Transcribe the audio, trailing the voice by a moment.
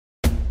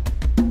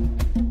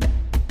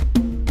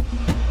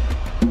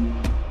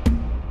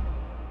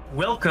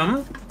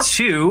welcome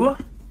to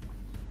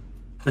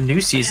the new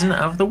season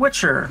of The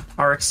Witcher,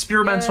 our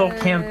experimental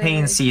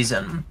campaign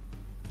season.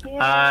 Be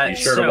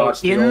sure to watch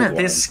the old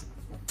this.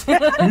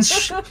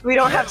 We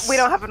don't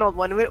have an old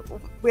one.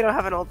 We don't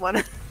have an old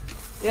one.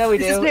 Yeah, we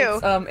This do.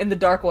 is new. It's, in the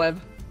dark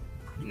web.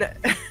 No.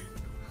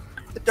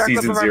 The dark web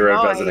Season of our 0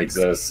 minds. doesn't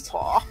exist.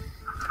 Aw.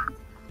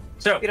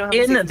 So, We don't have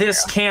a in season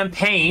this 0.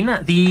 campaign,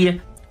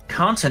 the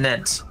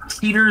continent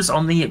teeters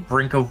on the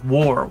brink of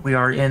war. We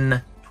are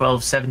in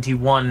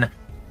 1271.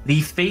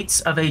 The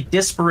fates of a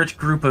disparate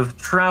group of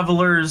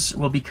travelers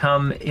will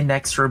become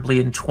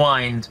inexorably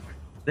entwined.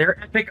 Their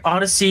epic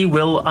odyssey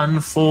will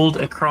unfold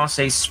across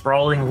a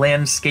sprawling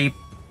landscape,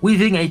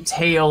 weaving a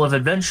tale of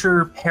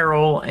adventure,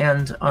 peril,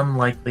 and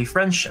unlikely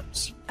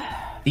friendships.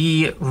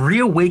 The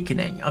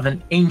reawakening of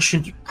an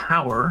ancient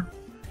power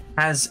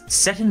has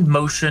set in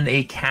motion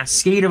a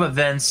cascade of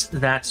events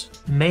that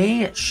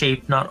may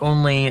shape not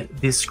only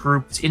this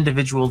group's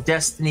individual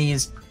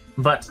destinies,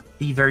 but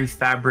the very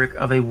fabric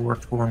of a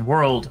war-torn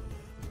world.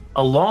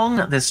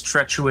 Along this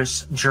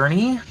treacherous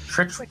journey,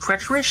 treacherous?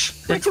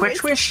 Very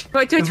treacherous?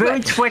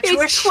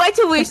 It's quite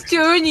a wish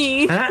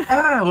journey.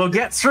 We'll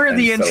get through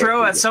the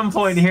intro at some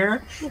point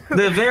here.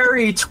 The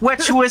very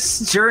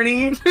treacherous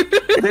journey,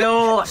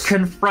 they'll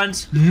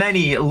confront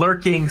many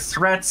lurking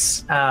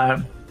threats,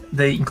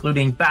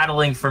 including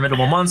battling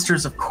formidable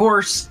monsters, of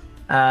course,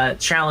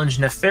 challenge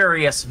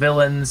nefarious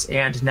villains,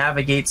 and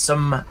navigate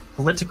some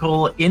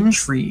political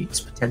intrigues,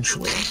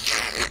 potentially.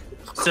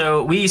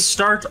 So we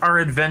start our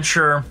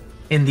adventure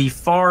in the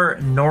far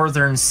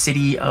northern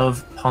city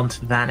of Pont,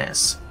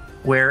 Vanis,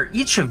 where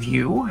each of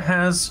you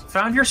has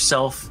found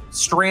yourself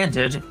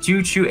stranded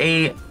due to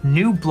a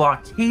new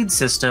blockade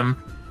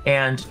system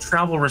and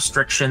travel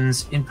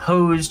restrictions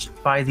imposed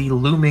by the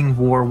looming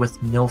war with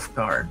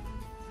Nilfgaard.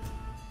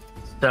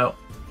 So,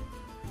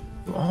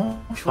 you all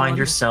find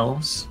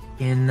yourselves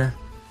in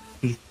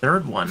the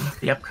third one,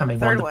 the upcoming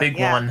one, the big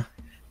one,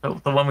 the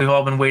one we've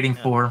all been waiting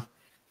for.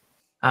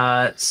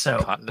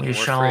 So we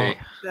shall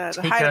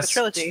take us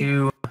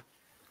to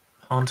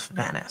Pont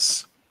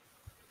Vanis.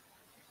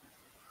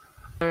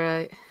 All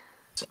right.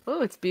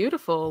 Oh, it's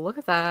beautiful. Look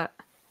at that.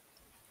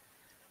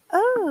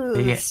 Oh,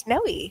 The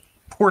snowy.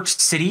 Port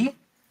City.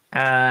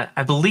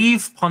 I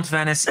believe Pont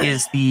Vanis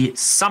is the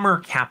summer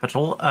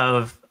capital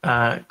of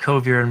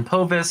Kovir and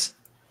Povis.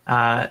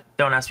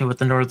 Don't ask me what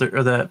the northern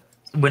or the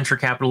winter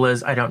capital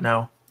is. I don't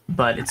know,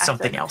 but it's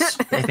something else.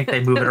 I think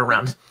they move it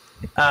around.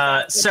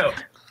 So,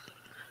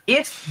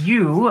 if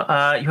you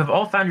have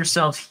all found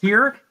yourselves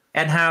here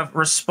and have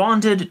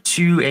responded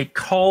to a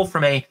call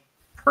from a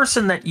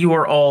person that you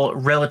are all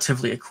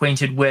relatively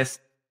acquainted with,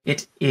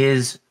 it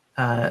is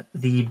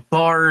the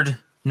bard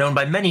known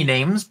by many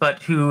names,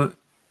 but who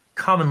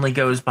commonly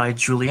goes by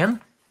Julian.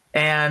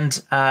 And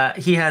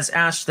he has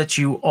asked that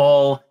you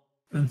all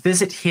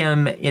visit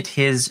him at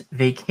his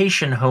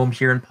vacation home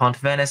here in Pont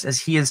Vanis, as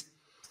he is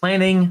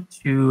planning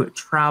to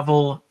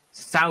travel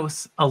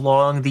south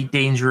along the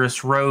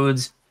dangerous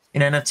roads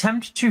in an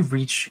attempt to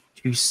reach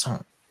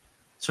Toussaint.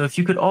 So if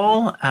you could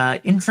all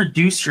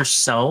introduce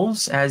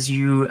yourselves as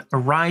you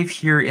arrive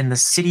here in the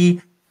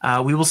city.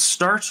 We will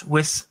start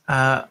with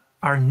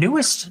our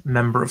newest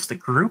member of the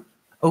group,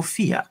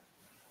 Opheia.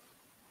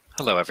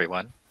 Hello,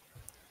 everyone.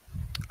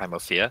 I'm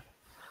Opheia.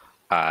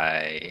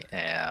 I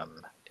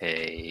am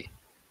a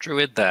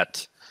druid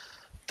that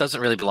doesn't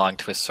really belong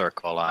to a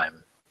circle.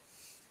 I'm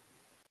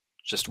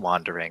just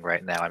wandering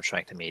right now. I'm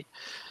trying to meet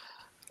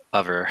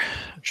other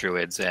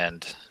druids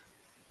and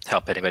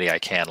help anybody I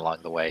can along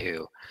the way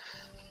who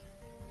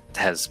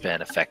has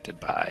been affected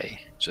by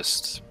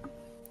just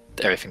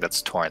everything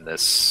that's torn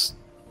this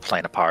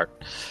plane apart.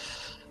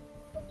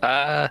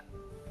 Yeah,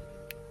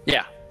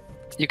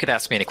 you can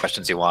ask me any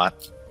questions you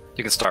want.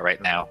 You can start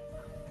right now.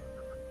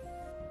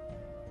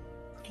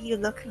 What do you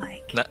look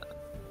like?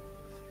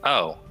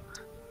 Oh,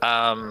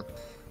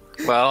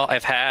 well,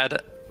 I've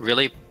had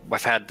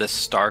this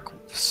stark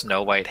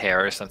snow white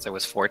hair since I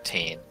was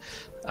 14.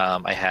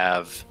 I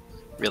have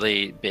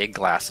really big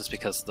glasses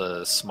because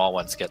the small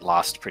ones get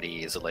lost pretty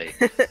easily.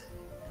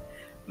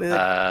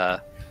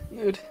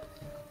 Mood.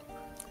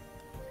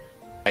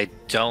 I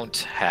don't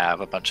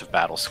have a bunch of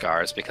battle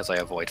scars because I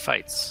avoid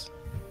fights.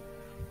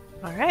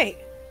 All right.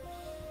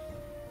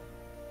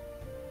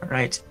 All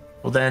right.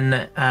 Well,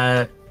 then,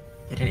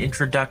 get an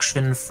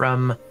introduction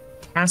from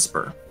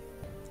Kaspar.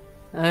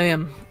 I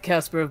am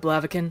Kaspar of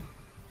Blavikan.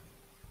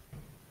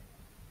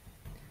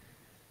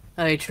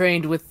 I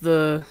trained with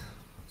the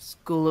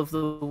School of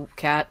the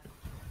Cat.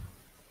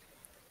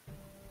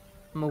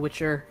 I'm a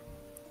witcher.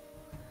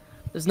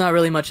 There's not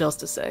really much else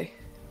to say.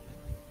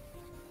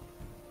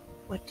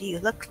 What do you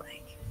look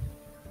like?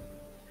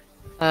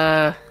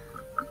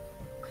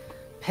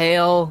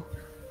 Pale.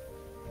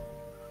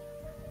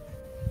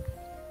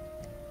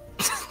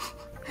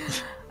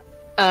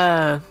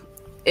 A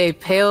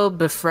pale,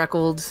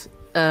 befreckled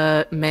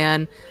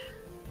man.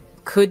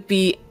 Could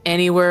be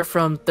anywhere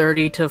from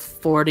 30 to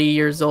 40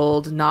 years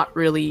old. Not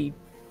really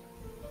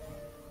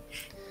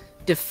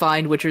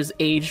defined Witcher's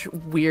age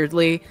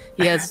weirdly.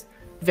 He has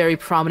very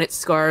prominent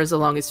scars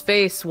along his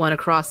face, one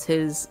across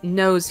his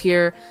nose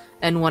here,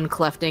 and one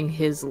clefting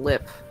his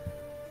lip,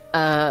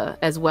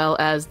 as well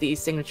as the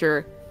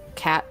signature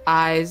cat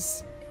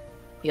eyes.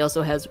 He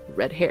also has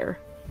red hair.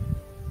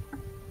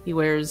 He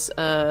wears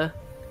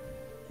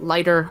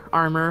lighter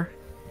armor.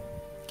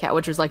 Cat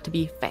witchers like to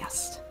be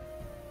fast.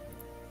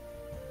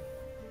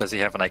 Does he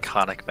have an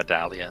iconic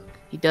medallion?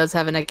 He does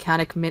have an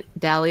iconic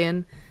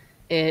medallion.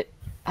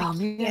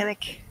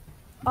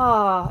 Oh,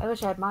 I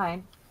wish I had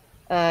mine.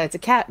 It's a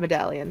cat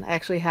medallion. I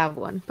actually have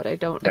one, but I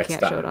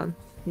can't show it on.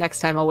 Next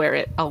time I'll wear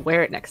it. I'll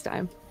wear it next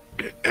time.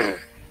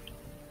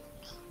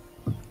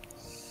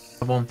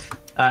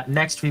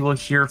 Next, we will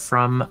hear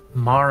from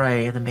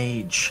Mareigh, the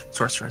mage,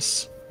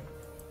 sorceress.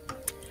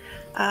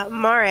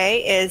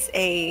 Mareigh is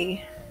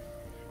a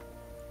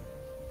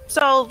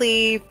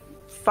solidly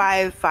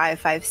 5'5",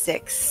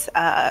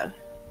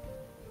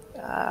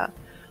 5'6"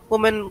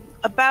 woman,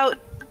 about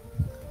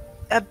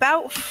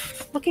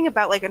looking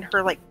about like in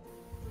her like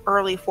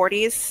early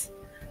 40s.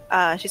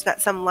 She's got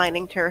some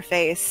lining to her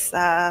face.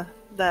 Has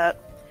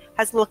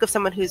the look of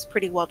someone who's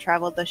pretty well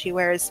traveled, though she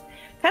wears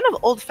kind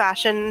of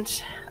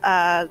old-fashioned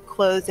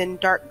clothes in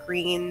dark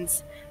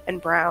greens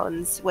and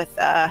browns with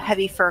a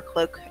heavy fur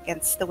cloak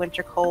against the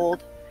winter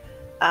cold.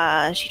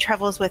 She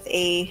travels with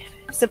a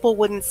simple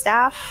wooden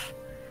staff.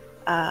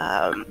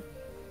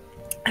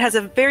 It has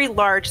a very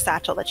large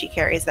satchel that she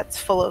carries that's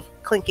full of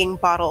clinking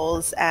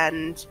bottles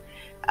and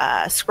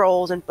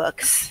scrolls and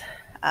books.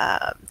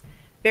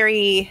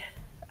 Very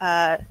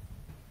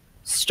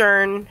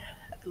stern,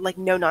 like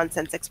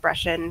no-nonsense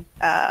expression.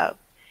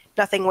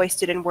 Nothing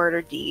wasted in word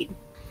or deed.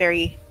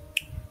 Very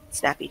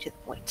snappy to the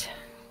point.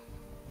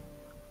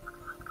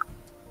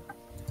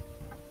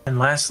 And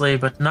lastly,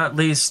 but not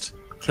least,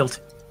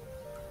 Kilton.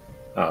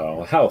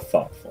 Oh, how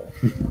thoughtful.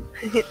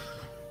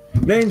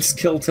 Name's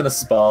Kilton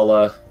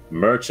Aspala,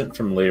 merchant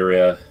from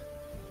Lyria,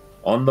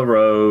 on the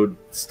road,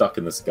 stuck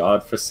in this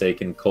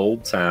godforsaken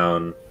cold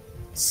town,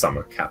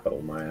 summer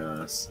capital, my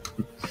ass.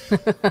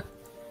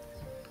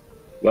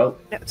 Well,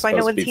 that's why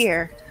no one's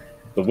here.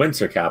 The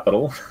winter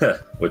capital,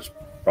 which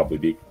probably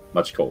be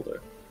much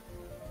colder.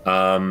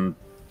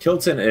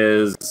 Kilton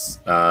is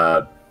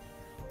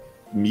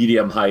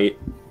medium height,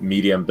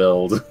 medium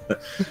build.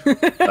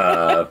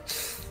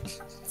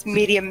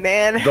 Medium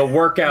man. The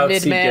workouts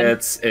Mid-man. he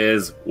gets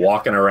is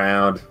walking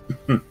around,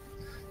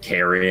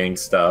 carrying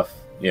stuff,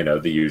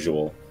 the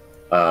usual.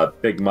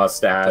 Big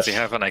mustache. Does he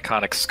have an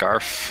iconic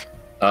scarf?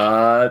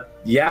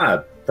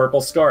 Yeah,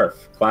 purple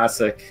scarf.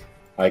 Classic,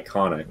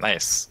 iconic.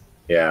 Nice.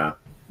 Yeah,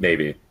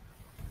 maybe.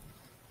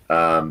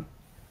 The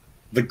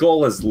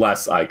goal is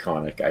less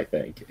iconic, I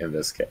think, in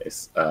this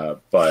case.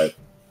 But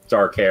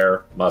dark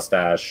hair,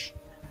 mustache,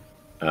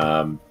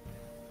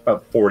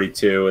 about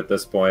 42 at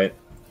this point.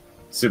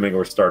 Assuming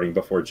we're starting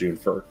before June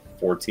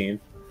 14th,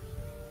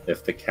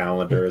 if the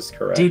calendar is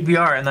correct. Indeed we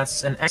are, and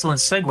that's an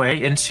excellent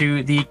segue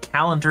into the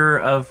calendar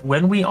of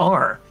when we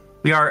are.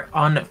 We are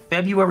on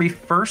February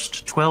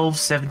 1st,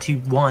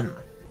 1271.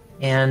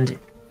 And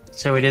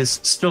so it is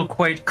still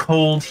quite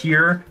cold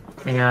here,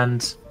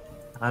 and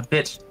a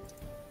bit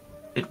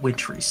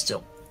wintry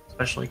still,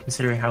 especially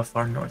considering how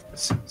far north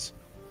this is.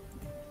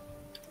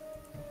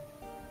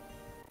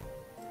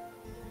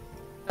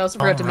 I also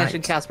forgot to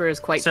mention Kaspar is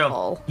quite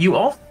tall. You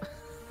all...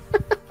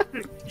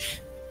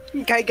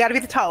 You gotta be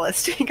the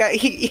tallest. You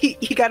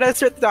gotta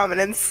assert the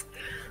dominance.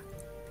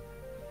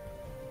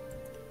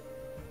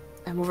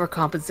 I'm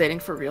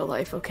overcompensating for real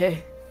life,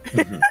 okay?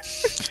 I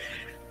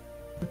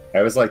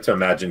always like to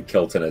imagine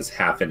Kilton as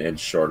half an inch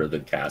shorter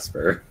than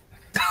Kaspar.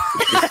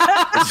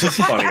 It's just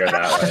funnier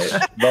that way.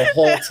 The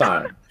whole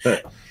time.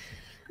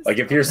 Like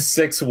if you're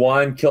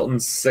 6'1",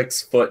 Kilton's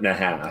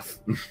 6'1.5",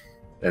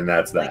 and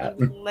that's that.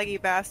 Leggy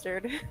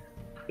bastard.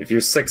 If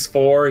you're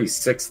 6'4", he's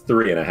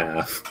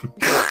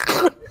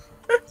 6'3.5".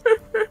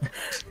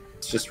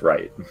 It's just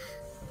right.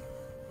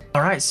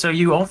 All right, so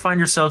you all find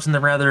yourselves in the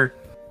rather...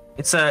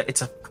 It's a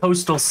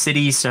coastal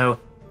city, so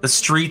the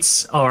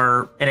streets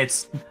are... And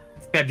it's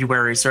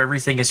February, so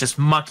everything is just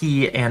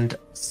mucky and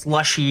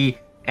slushy,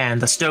 and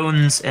the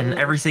stones and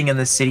everything in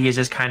the city is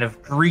just kind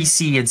of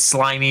greasy and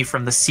slimy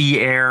from the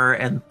sea air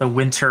and the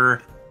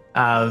winter.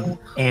 And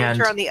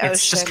winter on the ocean,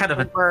 it's just kind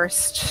of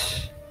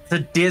worst. It's a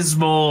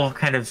dismal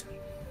kind of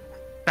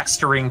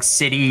festering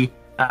city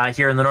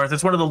here in the north.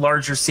 It's one of the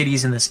larger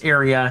cities in this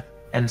area,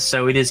 and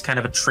so it is kind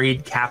of a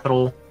trade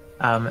capital,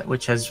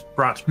 which has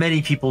brought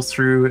many people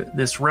through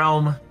this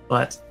realm,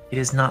 but it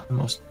is not the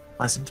most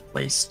pleasant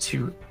place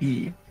to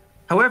be.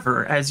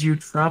 However, as you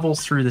travel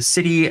through the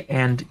city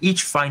and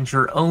each find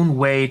your own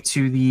way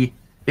to the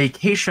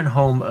vacation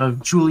home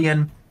of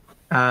Julian,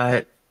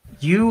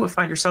 you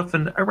find yourself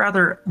in a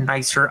rather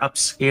nicer,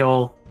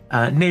 upscale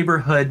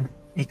neighborhood,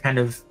 a kind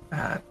of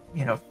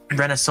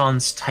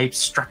Renaissance type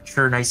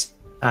structure, nice,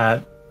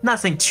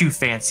 nothing too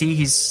fancy.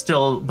 He's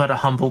still but a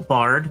humble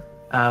bard,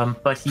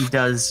 but he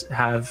does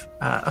have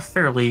a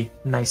fairly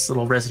nice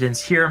little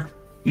residence here.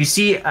 You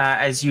see,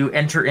 as you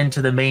enter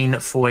into the main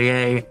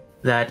foyer,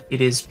 that it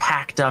is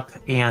packed up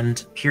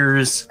and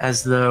appears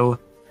as though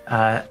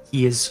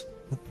he is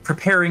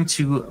preparing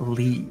to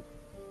leave.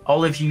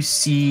 All of you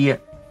see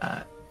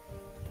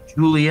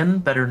Julian,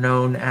 better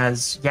known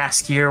as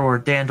Yaskir or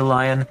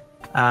Dandelion,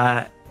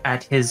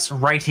 at his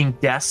writing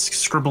desk,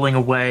 scribbling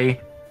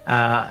away.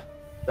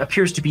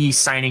 Appears to be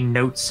signing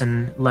notes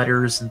and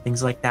letters and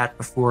things like that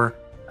before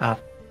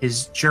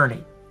his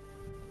journey.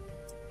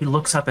 He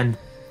looks up and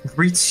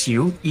greets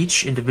you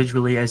each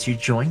individually as you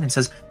join and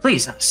says,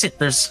 "Please sit.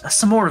 There's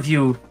some more of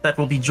you that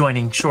will be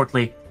joining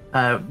shortly.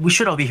 We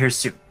should all be here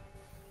soon."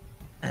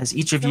 As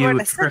each of you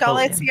trickle all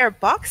I in. see are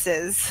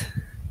boxes.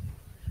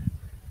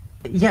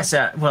 Yes,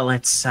 well,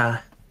 it's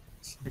not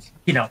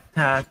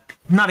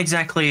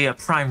exactly a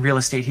prime real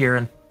estate here,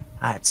 and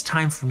it's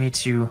time for me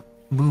to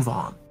move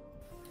on.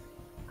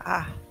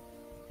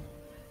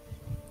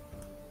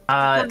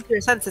 Come to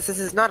your senses. This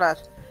is not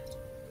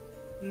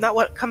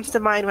what comes to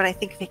mind when I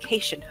think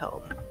vacation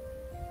home.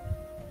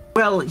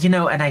 Well,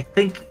 and I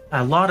think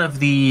a lot of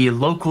the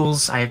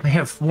locals, I may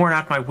have worn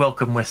out my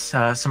welcome with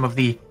some of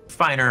the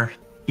finer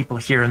people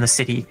here in the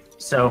city.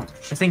 So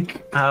I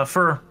think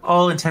for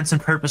all intents and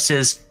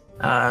purposes,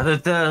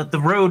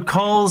 the road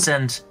calls,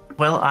 and,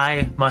 well,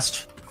 I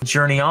must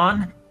journey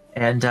on.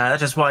 And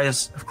that is why,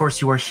 of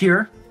course, you are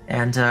here,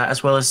 and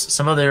as well as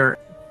some other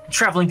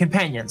traveling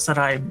companions that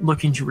I'm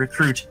looking to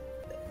recruit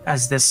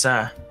as this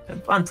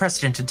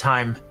unprecedented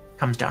time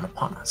comes down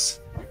upon us.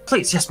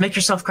 Please, just make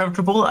yourself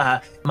comfortable.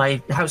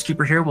 My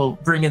housekeeper here will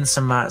bring in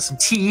some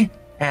tea,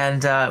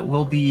 and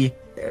we'll be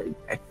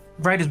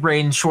right as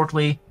rain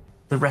shortly.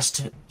 The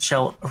rest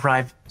shall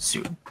arrive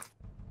soon.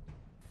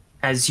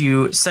 As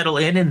you settle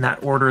in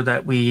that order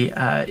that we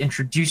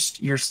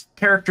introduced your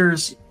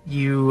characters,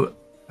 you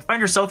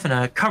find yourself in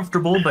a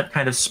comfortable but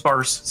kind of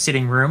sparse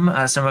sitting room.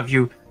 Some of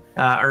you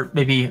are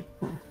maybe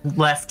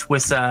left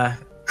with a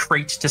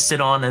crate to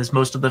sit on, as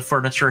most of the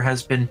furniture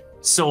has been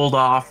sold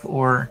off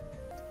or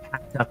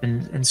packed up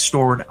and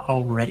stored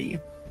already.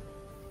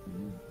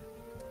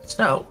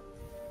 So,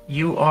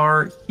 you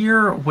are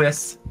here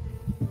with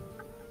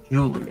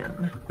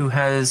Julian, who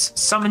has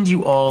summoned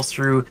you all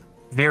through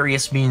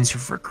various means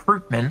of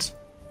recruitment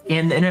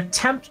in an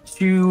attempt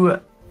to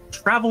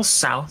travel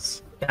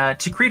south,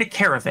 to create a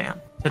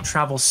caravan, to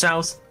travel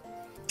south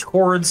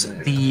towards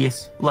the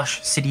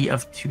lush city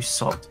of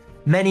Toussaint,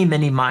 many,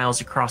 many miles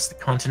across the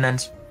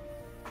continent.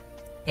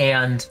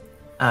 And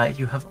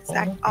you have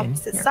exact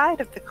opposite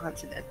side of the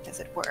continent, as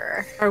it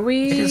were. Are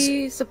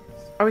we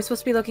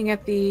supposed to be looking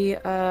at the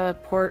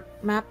port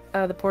map,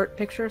 the port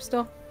picture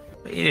still?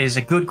 It is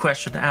a good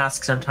question to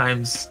ask.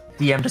 Sometimes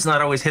DM does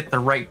not always hit the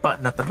right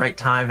button at the right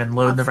time and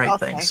load the right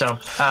thing. So,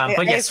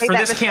 but yes, for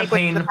this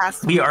campaign,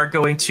 we are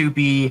going to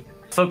be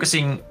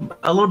focusing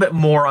a little bit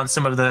more on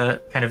some of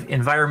the kind of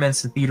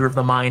environments and theater of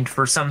the mind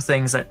for some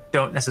things that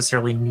don't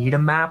necessarily need a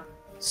map.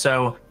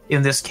 So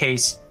in this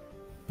case,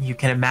 you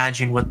can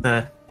imagine what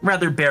the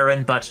rather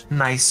barren but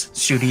nice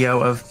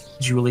studio of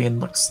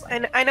Julian looks like.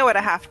 And I know what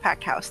a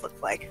half-packed house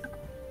looks like.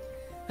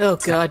 Oh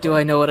God, do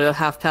I know what a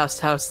half-past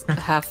house?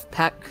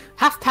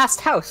 Half-past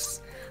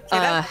house.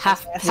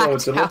 Half-packed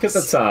house. Look at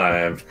the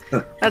time.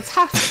 That's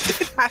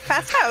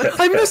half-past house.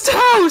 I missed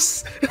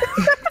house.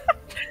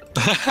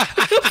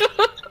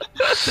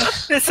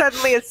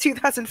 Suddenly it's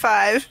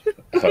 2005.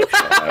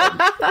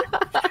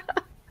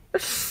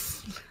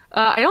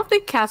 I don't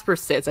think Kaspar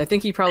sits. I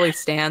think he probably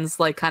stands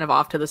like kind of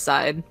off to the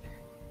side.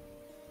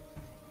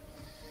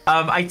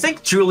 I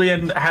think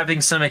Julian,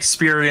 having some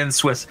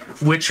experience with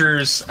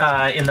Witchers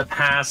in the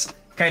past,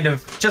 kind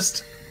of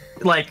just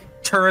like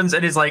turns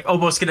and is like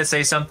almost gonna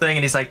say something,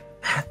 and he's like,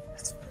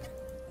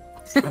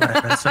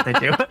 whatever, that's what they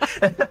do.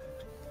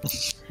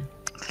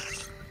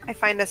 I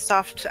find a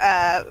soft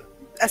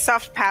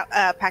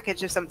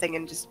package of something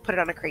and just put it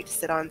on a crate to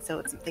sit on, so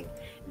it's something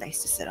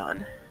nice to sit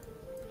on.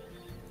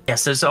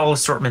 Yes, there's all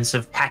assortments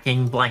of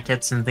packing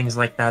blankets and things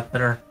like that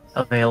that are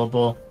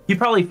available. You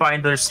probably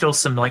find there's still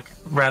some like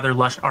rather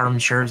lush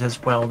armchairs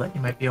as well that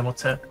you might be able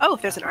to. Oh,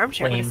 if there's an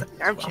armchair, what is an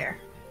armchair?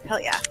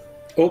 Hell yeah.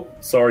 Oh,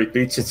 sorry,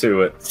 beat you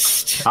to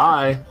it.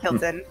 Hi.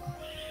 Hilton.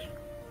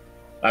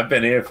 I've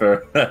been here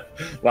for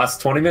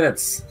last 20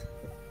 minutes.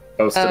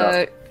 Posted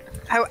up.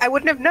 I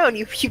wouldn't have known.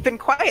 You've been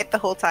quiet the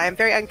whole time.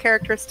 Very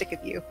uncharacteristic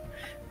of you.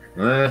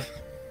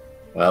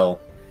 Well,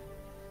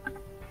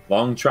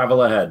 long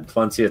travel ahead.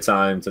 Plenty of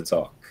time to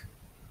talk.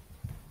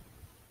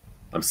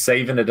 I'm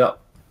saving it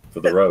up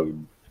for the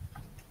road.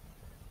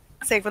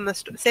 Saving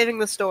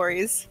the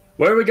stories.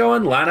 Where are we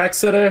going?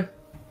 Lanexeter?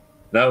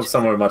 No,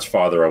 somewhere much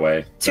farther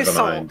away. Never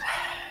mind.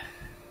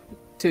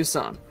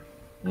 Tucson.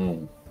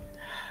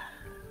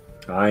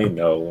 I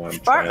know. I'm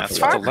far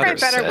cry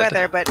better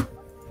weather, but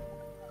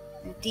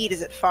indeed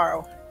is it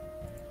far.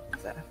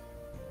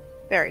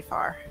 Very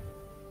far.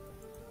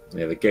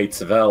 Yeah, the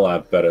gates of hell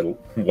have better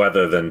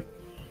weather than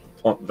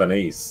Pont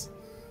Vanis.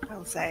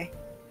 I'll say.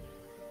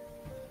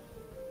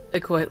 I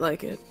quite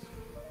like it.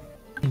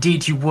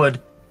 Indeed, you would.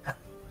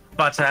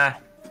 But I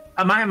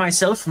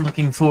myself am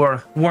looking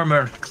for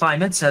warmer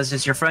climates, as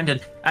is your friend.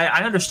 And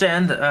I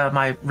understand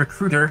my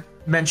recruiter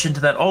mentioned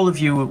that all of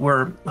you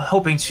were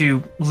hoping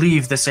to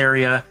leave this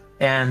area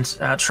and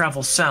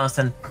travel south,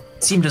 and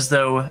it seemed as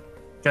though,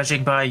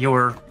 judging by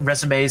your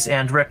resumes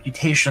and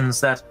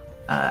reputations, that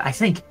I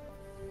think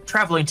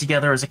traveling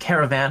together as a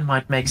caravan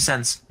might make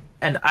sense.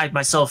 And I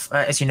myself,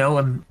 as you know,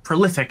 am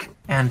prolific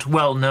and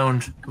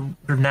well-known,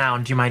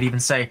 renowned, you might even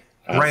say,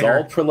 As writer.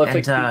 all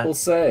prolific and, people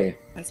say.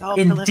 That's all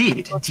prolific Indeed,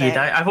 people indeed. say.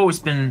 I've always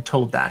been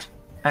told that.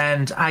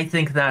 And I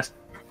think that,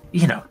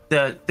 you know,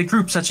 the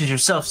group such as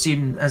yourself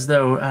seem as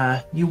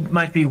though you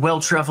might be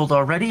well-traveled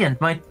already and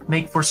might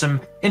make for some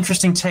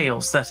interesting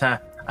tales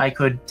that I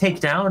could take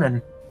down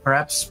and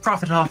perhaps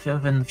profit off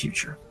of in the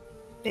future.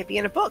 Maybe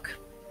in a book.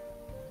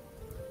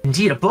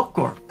 Indeed, a book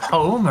or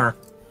poem or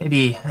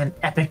maybe an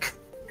epic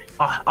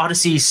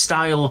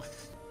odyssey-style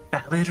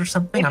ballad or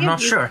something. Maybe I'm a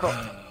not sure.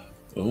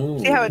 Ooh.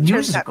 See how it turns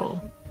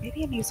Musical. out.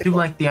 Maybe a I do musical.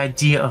 like the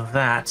idea of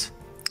that.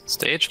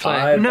 Stage play.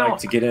 I'd No. like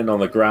to get in on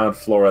the ground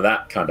floor of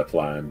that kind of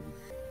plan.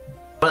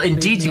 Well,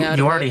 indeed, Thinking out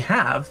you of already it.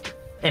 have.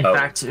 In Oh.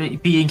 fact,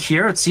 being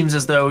here, it seems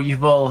as though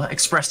you've all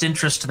expressed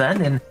interest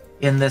then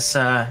in this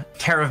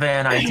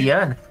caravan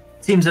idea, and it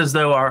seems as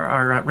though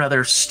our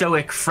rather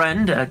stoic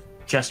friend,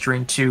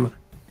 gesturing to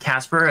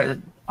Kaspar,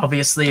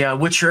 obviously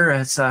Witcher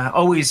is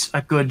always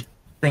a good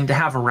thing to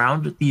have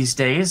around these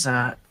days.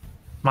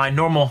 My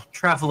normal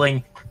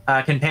traveling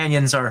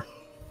companions are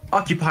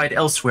occupied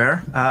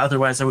elsewhere,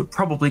 otherwise I would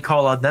probably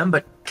call on them,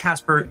 but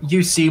Kaspar,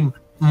 you seem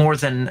more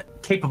than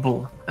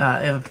capable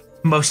of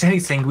most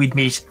anything we'd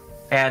meet.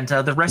 And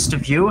the rest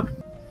of you,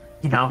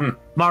 you know,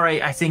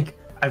 Mareigh, I think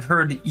I've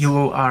heard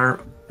you are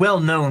well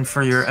known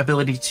for your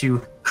ability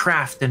to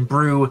craft and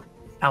brew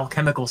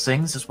alchemical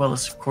things, as well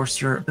as, of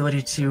course, your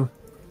ability to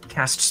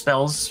cast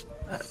spells.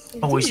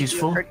 Always Indeed,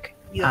 useful.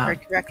 You have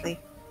heard correctly.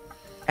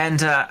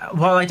 And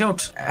while I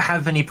don't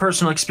have any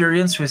personal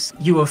experience with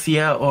you,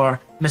 Opheia, or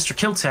Mr.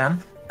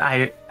 Kiltan,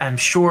 I am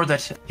sure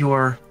that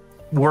your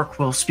work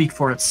will speak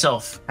for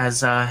itself.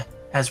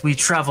 As we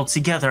travel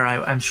together,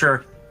 I'm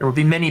sure there will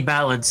be many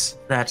ballads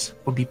that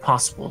will be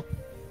possible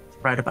to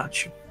write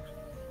about you.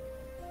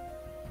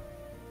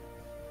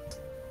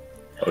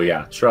 Oh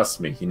yeah, trust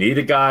me. You need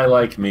a guy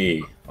like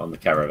me on the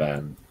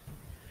caravan.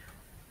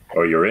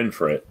 Or you're in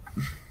for it.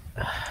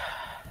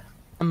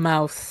 A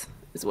mouth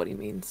is what he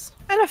means.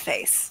 And a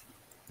face.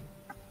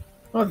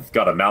 Well, I've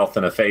got a mouth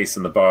and a face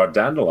in the bar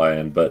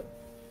Dandelion, but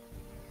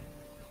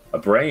a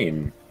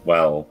brain,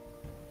 well,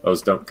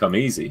 those don't come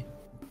easy.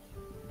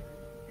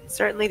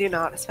 Certainly do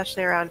not,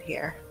 especially around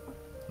here.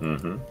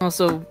 Mm-hmm.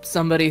 Also,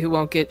 somebody who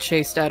won't get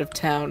chased out of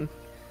town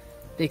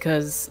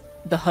because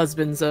the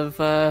husbands of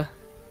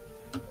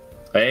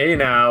Hey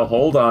now,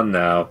 hold on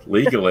now.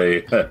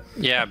 Legally.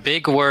 Yeah,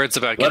 big words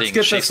about Let's getting get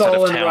this chased out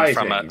all of in town writing.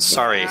 from a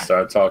sorry.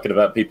 Start talking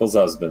about people's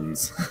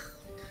husbands.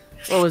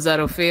 what was that,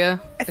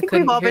 Opheia? I think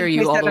couldn't we've all been hear you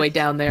chased all out the of- way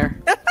down there.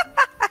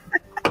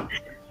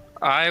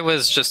 I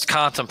was just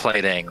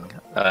contemplating.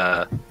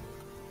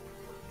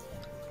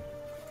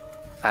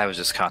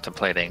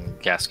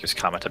 Gasker's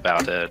comment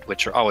about it,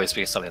 which are always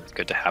being something that's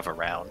good to have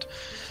around.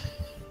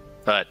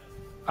 But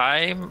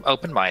I'm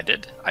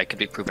open-minded. I could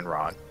be proven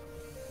wrong.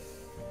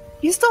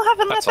 You still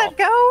haven't That's let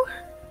that go?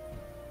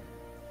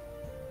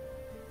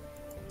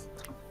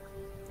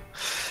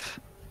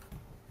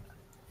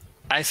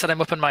 I said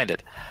I'm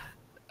open-minded.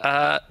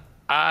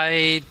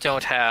 I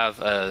don't have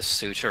a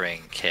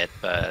suturing kit,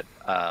 but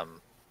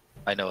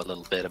I know a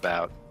little bit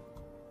about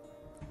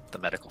the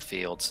medical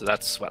field, so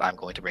that's what I'm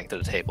going to bring to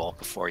the table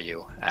before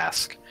you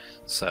ask.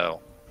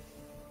 So,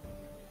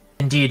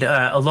 Indeed,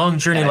 a long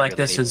journey Yeah, I like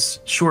really this need- is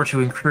sure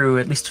to accrue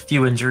at least a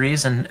few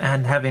injuries, and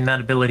having that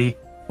ability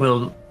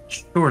will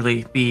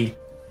surely be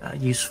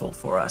useful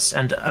for us.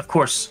 And of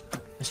course,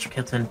 Mr.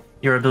 Kilton,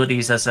 your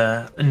abilities as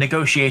a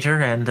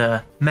negotiator and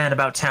a man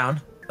about town,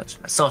 such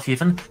as myself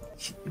even,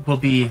 will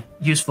be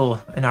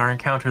useful in our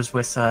encounters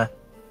with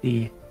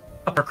the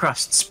upper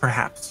crusts,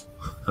 perhaps.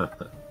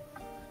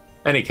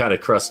 Any kind of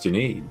crust you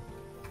need.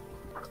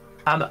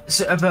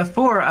 So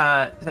before,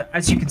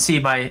 as you can see,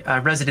 my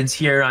residence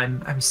here,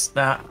 I'm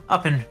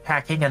up and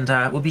packing, and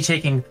we'll be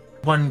taking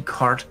one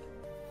cart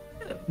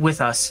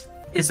with us.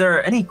 Is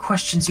there any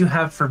questions you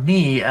have for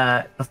me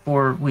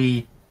before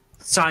we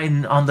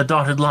sign on the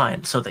dotted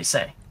line, so they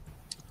say?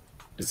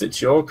 Is it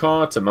your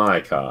cart or my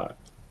cart?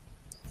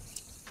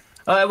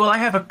 Well, I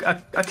have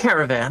a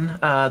caravan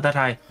that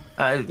I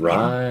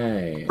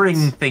Right.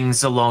 bring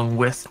things along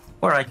with,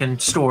 where I can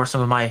store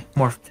some of my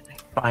more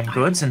fine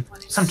goods, and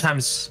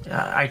sometimes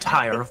I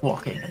tire of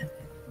walking.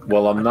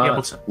 Well, I'm I'll be able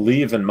not to-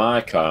 leaving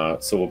my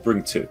cart, so we'll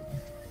bring two.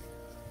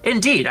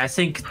 Indeed, I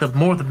think the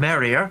more the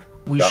merrier.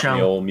 We Got shall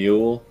my old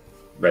mule,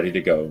 ready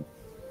to go.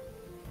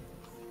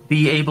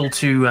 be able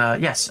to,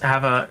 yes,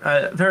 have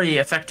a very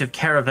effective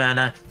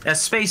caravan, a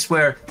space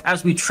where,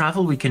 as we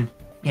travel, we can,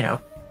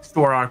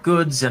 store our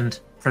goods and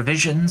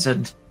provisions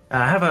and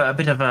have a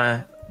bit of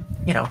a,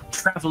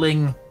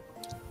 traveling,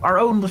 our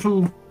own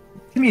little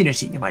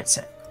community, you might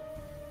say.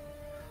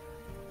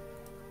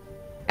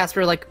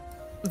 Kaspar,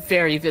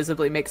 very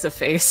visibly makes a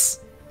face.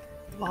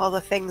 Of all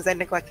the things I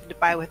neglected to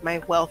buy with my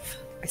wealth,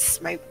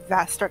 my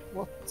vast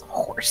wealth is a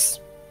horse.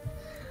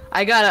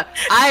 I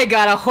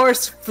got a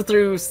horse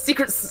through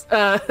secret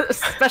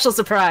special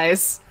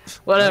surprise.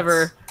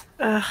 Whatever.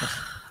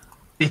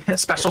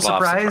 Special Law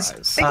of surprise.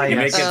 surprise. You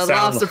make it Law of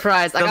sound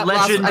surprise. The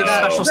legend of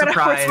special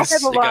surprise.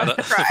 You got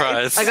a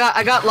surprise.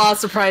 I got law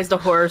surprised a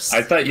horse.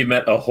 I thought you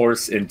meant a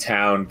horse in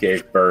town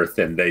gave birth,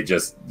 and you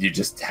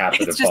just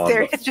happened It's just upon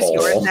there. the It's just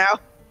yours foal. now.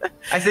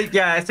 I think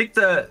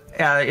the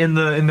in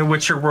the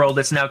Witcher world,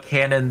 it's now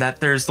canon that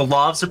there's the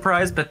law of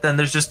surprise, but then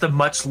there's just a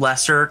much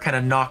lesser kind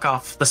of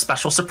knockoff, the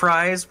special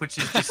surprise, which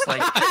is just like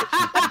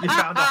you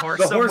found a horse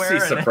The somewhere. horsey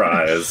and-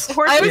 surprise.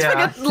 I always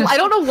Yeah. forget. I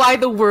don't know why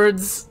the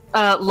words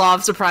law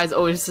of surprise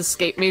always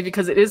escape me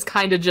because it is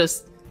kind of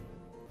just.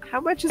 How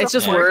much is It's a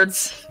just horse?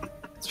 words.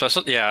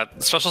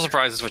 Special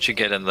surprise is what you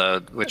get in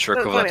the Witcher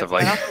That's equivalent funny. of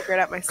like I'll figure it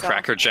out myself.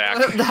 Cracker Jack.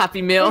 The Happy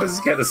I Meal.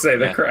 was gonna say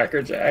the Yeah.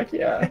 Cracker Jack,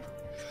 yeah.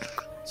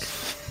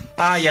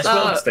 Yes,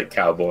 well, Stick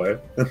cowboy.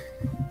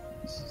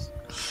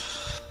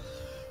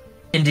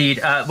 indeed.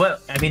 Well,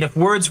 I mean, if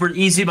words were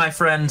easy, my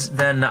friend,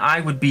 then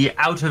I would be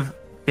out of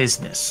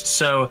business.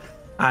 So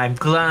I'm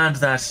glad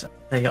that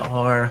they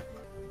are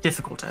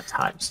difficult at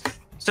times.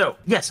 So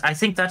yes, I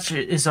think that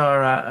is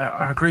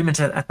our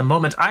agreement at the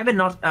moment. I'm in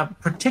not a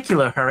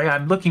particular hurry.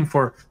 I'm looking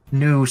for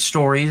new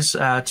stories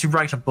to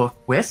write a book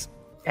with,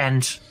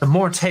 and the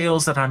more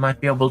tales that I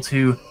might be able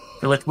to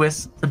fill it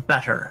with, the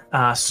better.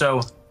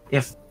 So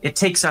if it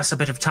takes us a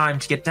bit of time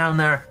to get down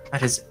there,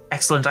 that is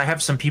excellent. I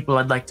have some people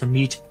I'd like to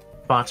meet,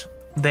 but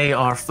they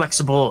are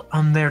flexible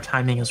on their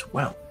timing as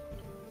well.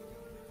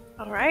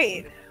 All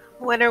right.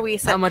 When are we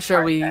set How much to are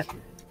start we? then?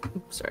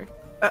 Sorry.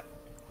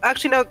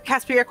 Actually, no,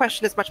 Kaspar, your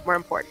question is much more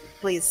important.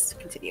 Please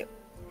continue.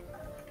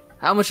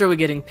 How much are we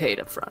getting paid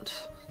up front?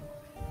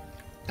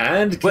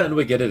 And can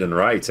we get it in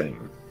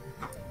writing?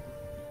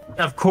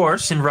 Of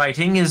course, in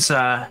writing is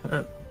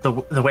the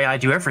way I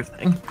do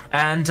everything,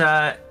 and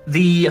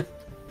the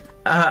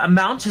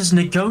amount is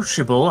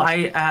negotiable.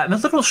 I'm a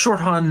little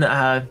short on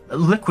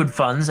liquid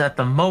funds at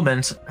the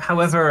moment.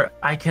 However,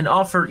 I can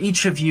offer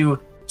each of you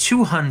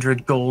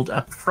 200 gold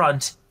up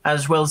front,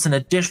 as well as an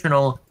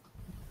additional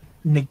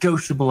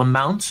negotiable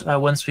amount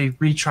once we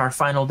reach our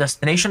final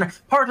destination.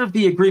 Part of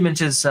the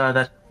agreement is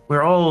that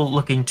we're all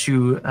looking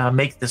to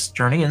make this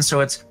journey, and so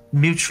it's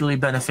mutually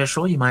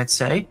beneficial, you might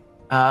say.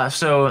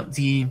 So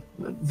the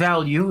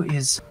value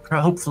is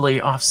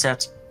hopefully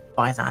offset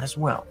by that as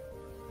well.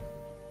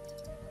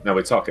 Now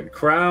we're talking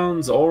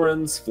crowns,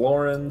 orens,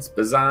 florins,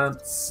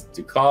 byzants,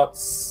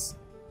 ducats.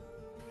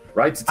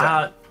 Right to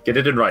town. Get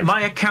it in writing.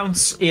 My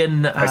accounts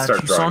in I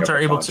start drawing Toussaint up are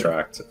a able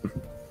contract. to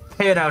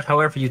pay it out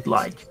however you'd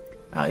like,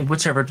 in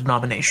whichever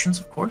denominations,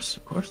 of course.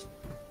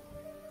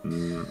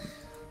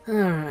 All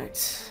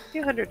right.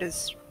 200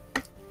 is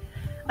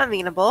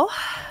amenable.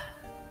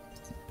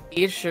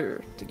 Each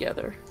or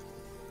together?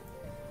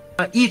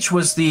 Each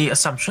was the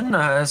assumption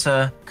as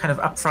a kind of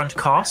upfront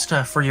cost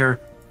for your,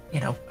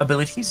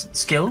 abilities and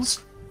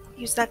skills.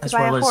 Use that to As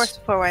buy well a as- horse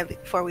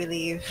before we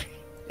leave,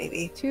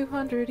 maybe.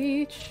 200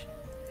 each.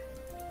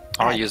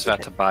 I'll use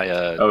that to buy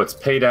a. Oh, it's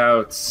paid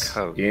out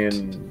Coat.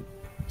 in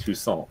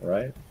Toussaint,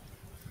 right?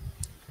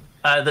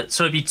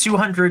 So it'd be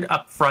 200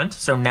 up front,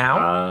 so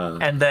now,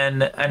 and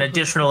then an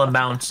additional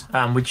amount,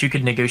 which you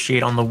could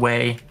negotiate on the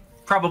way,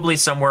 probably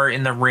somewhere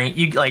in the range.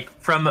 You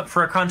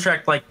for a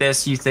contract like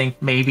this, you think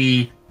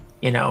maybe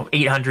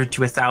 800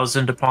 to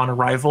 1,000 upon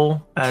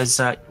arrival as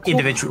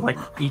individual, like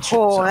each.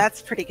 Oh, so-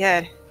 that's pretty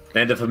good.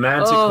 And if a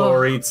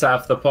manticore eats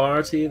half the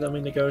party, then we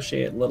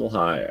negotiate a little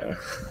higher.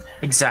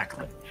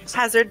 Exactly.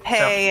 Hazard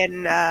pay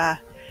and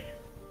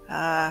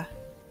grief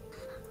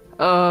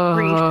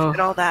Oh. and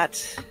all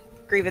that.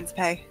 Grievance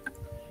pay.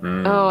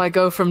 Oh, I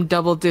go from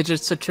double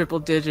digits to triple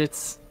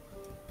digits.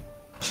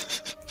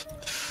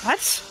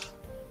 What?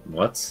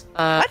 What?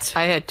 What?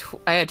 I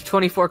had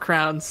 24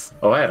 crowns.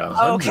 Oh, I had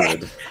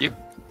 100. Okay.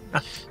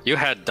 You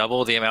had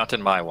double the amount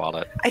in my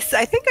wallet. I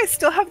think I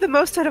still have the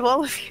most out of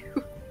all of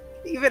you,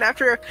 even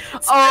after.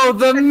 Oh,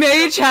 the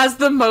mage has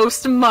the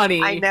most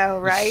money. I know,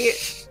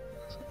 right?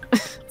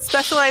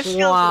 Specialized skills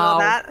and Wow. all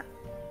that.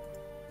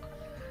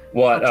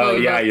 What? I'll tell Oh,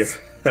 you yeah.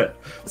 what.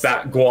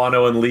 That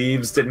guano and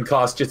leaves didn't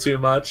cost you too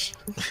much?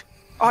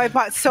 Oh, I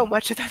bought so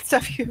much of that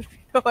stuff. You have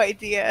no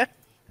idea.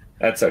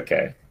 That's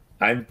okay.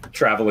 I'm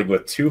traveling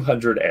with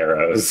 200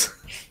 arrows,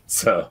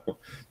 so you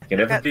can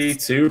never be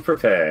too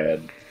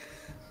prepared.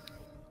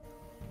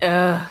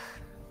 I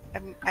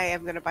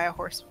am gonna buy a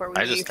horse before we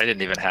I leave.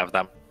 didn't even have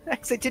that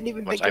Actually, I didn't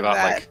even much. think I of bought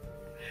that. like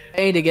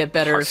I need to get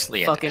better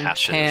Parsley and fucking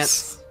ashes.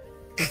 pants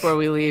before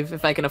we leave,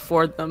 if I can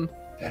afford them.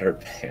 Better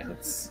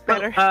pants.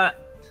 Better.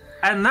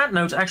 On that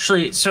note,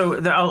 actually, so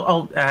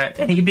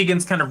and he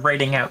begins kind of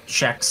writing out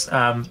checks,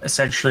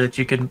 essentially that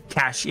you can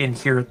cash in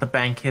here at the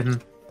bank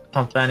in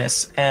Pont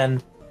Vanis.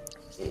 And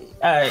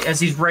as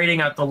he's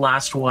writing out the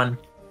last one,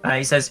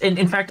 he says,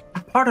 in fact,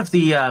 part of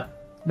the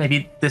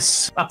maybe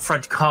this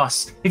upfront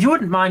cost, if you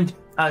wouldn't mind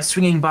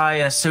swinging by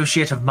an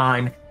associate of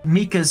mine,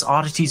 Mika's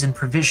Oddities and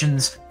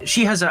Provisions.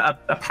 She has a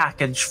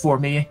package for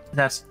me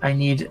that I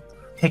need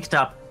picked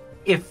up.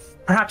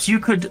 If perhaps you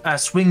could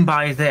swing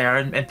by there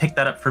and pick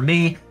that up for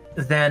me,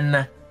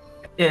 then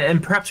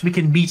and perhaps we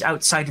can meet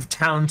outside of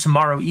town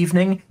tomorrow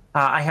evening.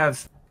 I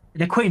have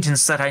an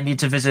acquaintance that I need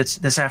to visit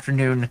this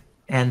afternoon,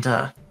 and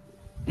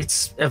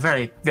it's a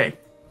very, very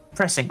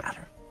pressing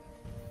matter.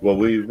 Will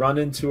we run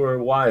into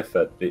her wife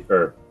at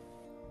the...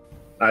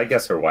 I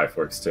guess her wife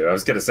works too. I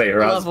was going to say her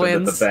Love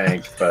husband wins. at the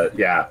bank, but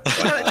yeah.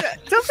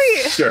 Don't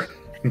be Sure.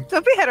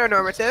 don't be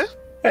heteronormative.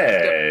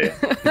 Hey.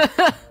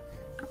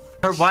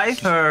 Her wife,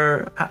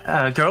 her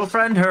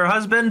girlfriend, her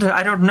husband,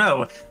 I don't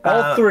know.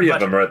 All three of but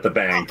them are at the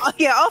bank.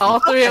 Yeah, All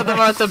three of them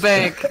are at the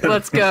bank.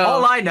 Let's go.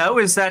 All I know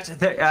is that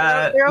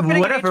they're opening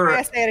whatever...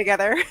 an HRSA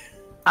together.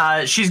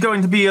 She's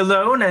going to be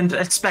alone and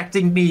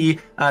expecting me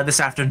this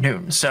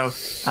afternoon. So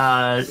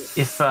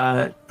if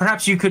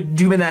perhaps you could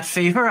do me that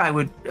favor, I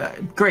would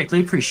greatly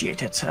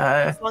appreciate it.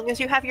 As long as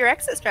you have your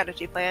exit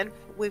strategy plan,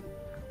 we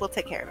will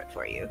take care of it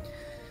for you.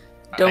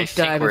 I Don't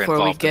think die we're before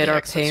we involved in get the our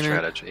exit payment.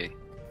 strategy.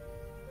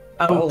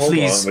 Oh, hold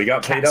please, on. We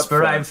got paid up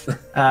Kaspar, front.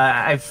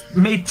 I've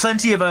made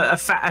plenty of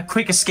a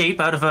quick escape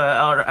out of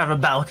a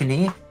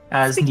balcony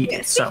as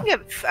needed. So Speaking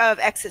of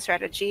exit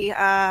strategy,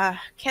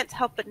 can't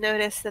help but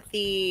notice that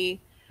the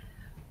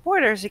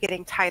borders are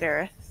getting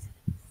tighter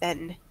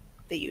than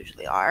they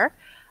usually are.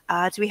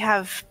 Do we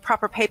have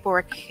proper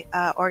paperwork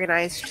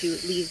organized to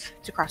leave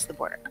to cross the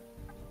border?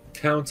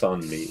 Count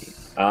on me.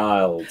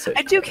 I'll take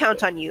I do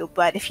count on you,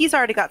 but if he's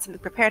already got something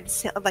prepared,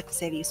 I'd like to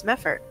save you some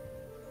effort.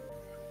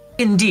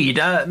 indeed,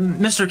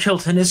 Mr.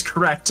 Kilton is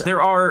correct.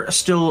 There are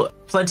still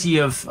plenty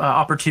of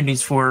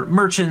opportunities for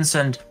merchants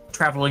and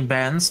traveling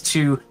bands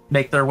to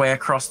make their way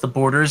across the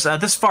borders.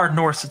 This far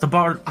north, the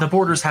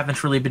borders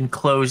haven't really been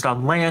closed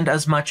on land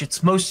as much.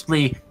 It's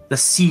mostly the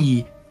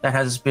sea that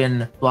has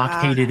been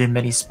blockaded in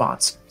many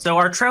spots. So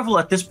our travel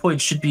at this point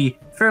should be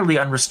fairly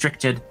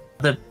unrestricted.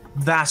 The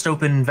vast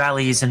open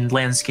valleys and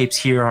landscapes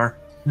here are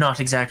not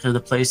exactly the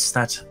place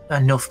that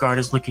Nilfgaard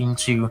is looking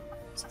to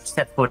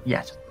step foot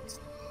yet.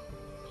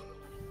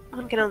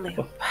 One can only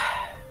hope.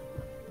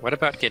 What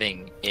about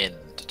getting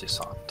into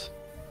Toussaint?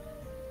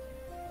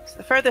 So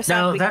the further Now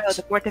south we go, that's-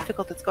 the more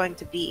difficult it's going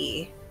to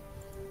be.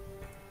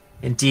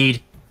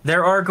 Indeed.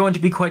 There are going to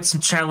be quite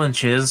some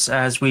challenges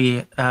as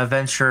we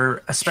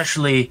venture,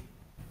 especially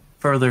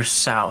further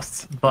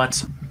south.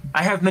 But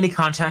I have many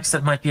contacts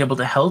that might be able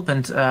to help,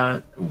 and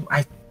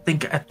I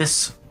think at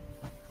this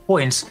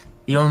point,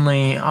 the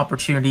only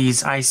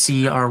opportunities I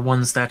see are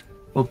ones that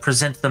will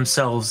present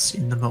themselves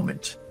in the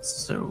moment.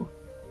 So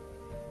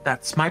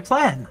that's my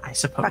plan, I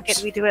suppose. Fuck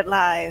it, we do it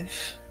live.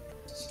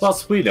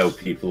 Plus, we know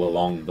people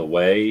along the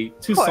way.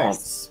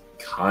 Toussaint's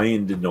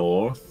kind of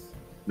north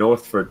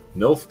for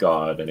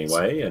Nilfgaard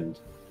anyway, and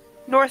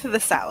North of the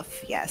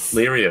south, yes.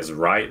 Lyria's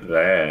right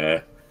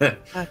there.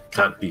 Don't,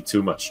 Can't be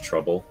too much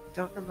trouble.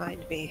 don't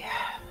remind me.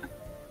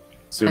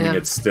 Assuming have-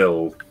 it's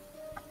still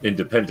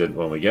independent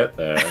when we get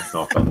there.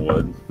 Knock on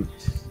wood.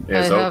 I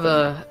It's have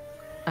open.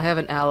 I have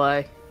an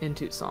ally in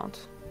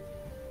Toussaint.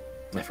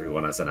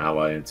 Everyone has an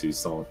ally in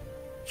Toussaint,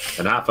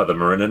 and half of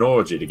them are in an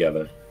orgy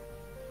together.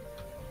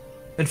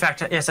 In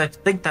fact, yes, I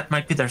think that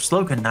might be their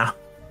slogan now.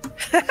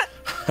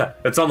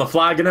 It's on the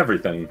flag and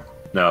everything.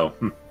 No,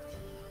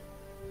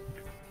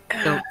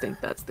 Don't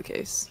think that's the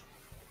case.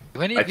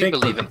 Do any I of you think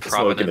believe in the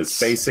slogan providence? is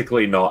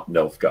basically not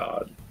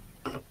Nilfgaard.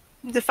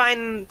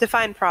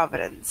 Define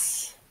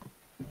providence.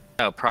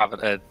 No,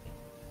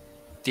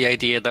 the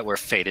idea that we're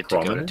fated to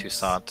go to Prominence?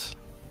 Toussaint.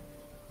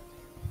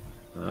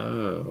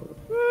 Oh,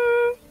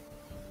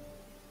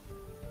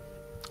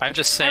 I'm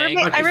just I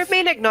saying,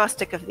 remain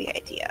agnostic of the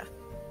idea.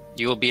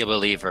 you will be a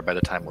believer by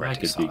the time we're I in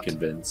could be Toussaint.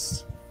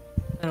 convinced.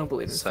 I don't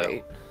believe in So-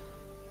 fate.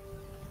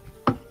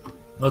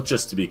 Well,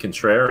 just to be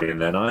contrarian,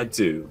 then I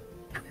do.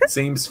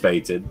 Seems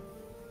fated.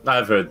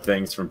 I've heard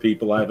things from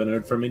people I haven't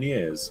heard from in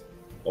years,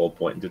 all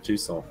pointing to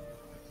Toussaint.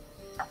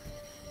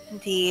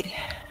 Indeed.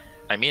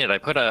 I mean it. I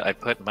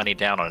put money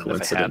down on it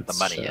if I had the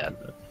money yet.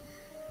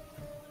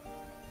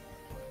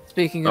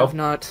 Speaking Oh. of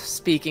not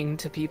speaking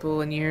to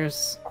people in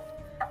years,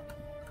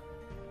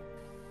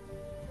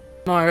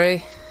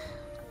 Mareigh,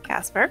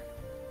 Kaspar?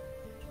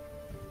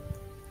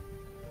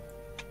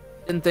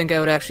 didn't think I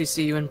would actually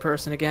see you in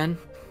person again.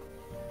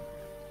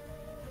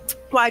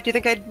 Why, do you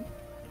think I'd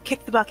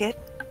kick the bucket?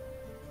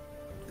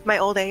 My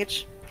old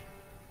age?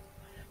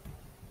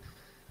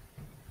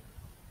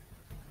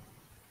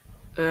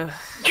 Ugh.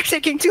 You're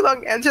taking too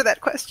long to answer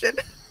that question.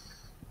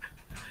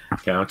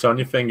 Count on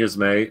your fingers,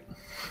 mate.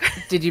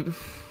 Did you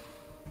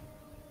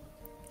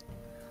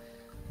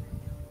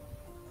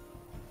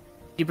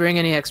bring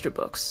any extra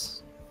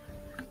books?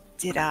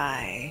 Did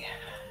I?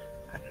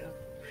 I don't know.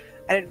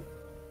 I didn't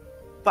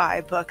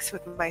buy books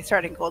with my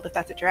starting gold, if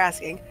that's what you're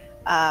asking.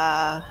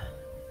 I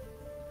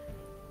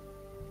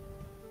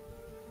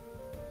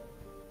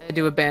had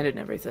to abandon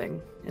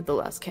everything at the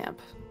last camp.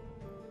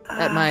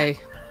 At my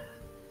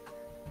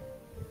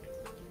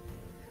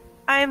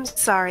I'm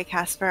sorry,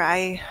 Kaspar.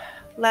 I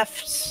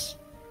left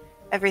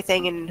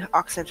everything in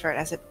Oxenford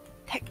as it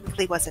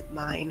technically wasn't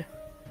mine.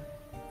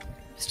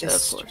 It's Yeah, of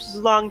just course.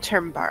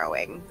 long-term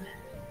borrowing.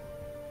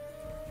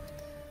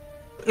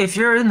 If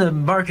you're in the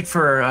market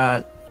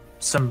for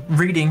some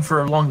reading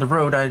for along the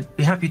road, I'd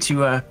be happy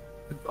to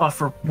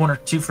offer one or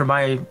two for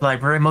my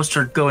library. Most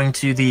are going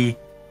to the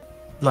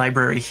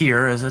library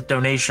here as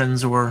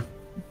donations or,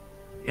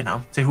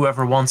 to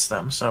whoever wants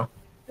them. So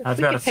I've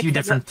got a few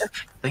different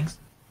things.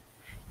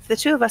 If the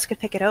two of us could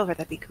pick it over,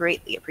 that'd be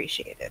greatly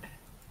appreciated.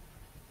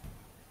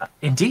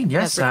 Indeed,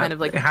 yes. Kaspar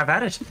kind of have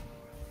at it.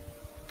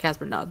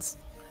 Kaspar nods.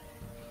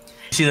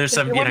 See, there's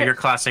some, your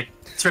classic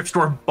thrift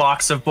store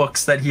box of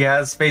books that he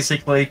has,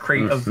 basically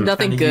crate of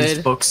nothing good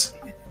used books.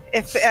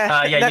 If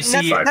you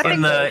see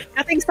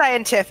nothing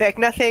scientific,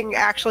 nothing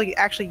actually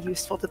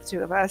useful to the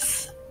two of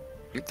us.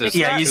 There's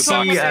you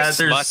see there's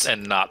smut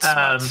and not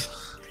smut.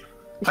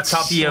 A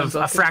copy of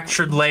A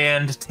Fractured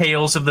Land,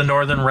 Tales of the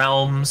Northern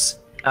Realms.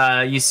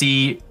 You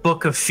see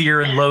Book of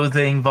Fear and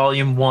Loathing,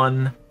 Volume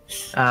 1.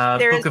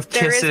 Book of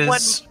Kisses. There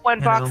is one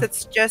box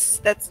that's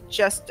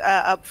just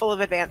full of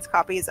advanced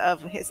copies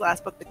of his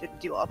last book that didn't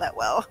do all that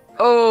well.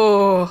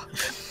 Oh,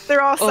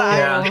 they're all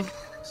signed. Yeah.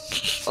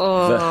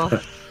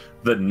 Oh,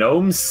 the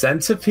gnome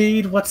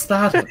centipede. What's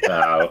that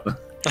about?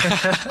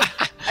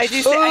 I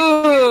do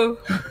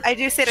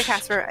say to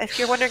Kaspar, if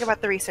you're wondering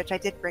about the research, I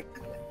did bring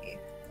them with me.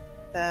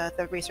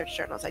 The research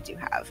journals I do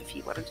have, if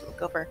you wanted to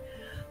look over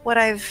what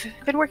I've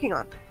been working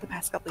on the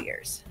past couple of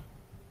years.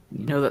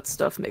 that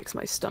stuff makes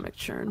my stomach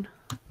churn.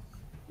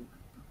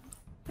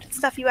 It's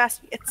stuff you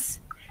asked me. It's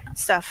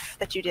stuff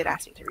that you did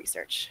ask me to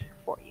research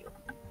for you.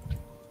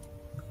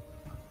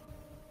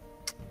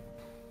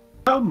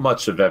 How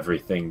much of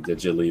everything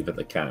did you leave at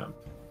the camp?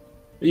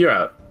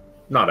 You're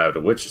not out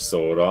of Witcher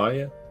Sword, are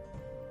you?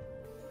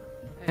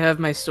 I have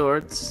my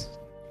swords.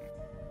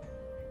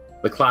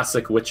 The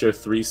classic Witcher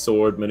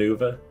 3-sword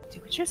maneuver? Do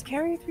Witchers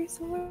carry 3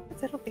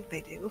 swords? I don't think they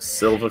do.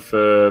 Silver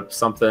for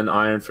something,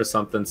 iron for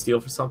something,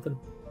 steel for something?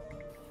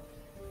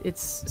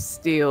 It's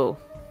steel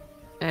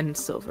and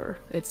silver.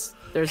 There's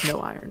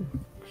no iron.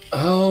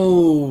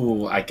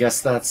 Oh, I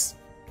guess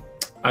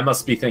I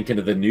must be thinking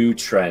of the new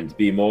trend.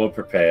 Be more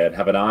prepared.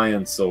 Have an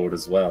iron sword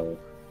as well.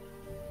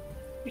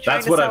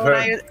 That's what I've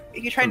heard.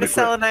 You're trying to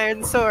sell an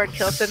iron sword,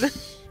 Kilton.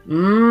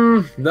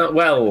 No,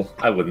 well,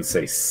 I wouldn't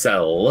say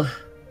sell.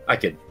 I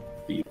could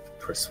be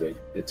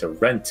persuaded to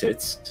rent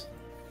it.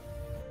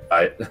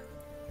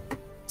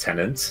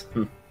 Tenant.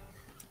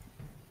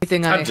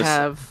 Anything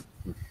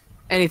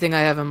I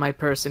have in my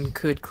person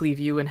could cleave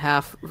you in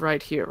half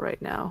right here,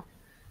 right now.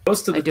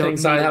 Most of the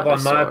things I have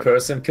on my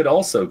person could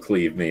also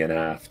cleave me in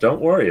half.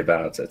 Don't worry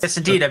about it. Yes,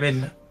 indeed. I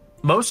mean,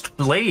 most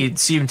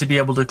blades seem to be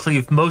able to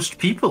cleave most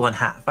people in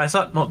half. I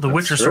thought the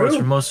Witcher swords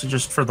were mostly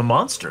just for the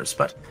monsters,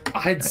 but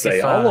I'd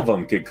say all of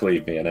them could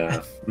cleave me in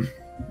half.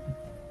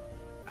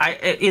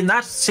 In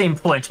that same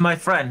point, my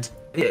friend,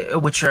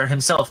 Witcher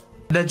himself,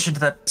 mentioned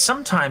that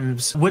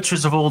sometimes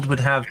witches of old would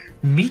have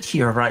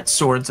meteorite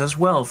swords as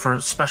well for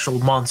special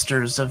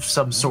monsters of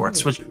some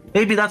sorts, which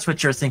maybe that's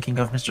what you're thinking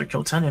of, Mr.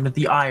 Kilton, with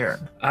the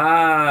iron.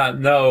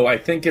 No, I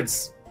think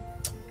it's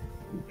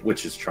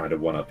witches trying to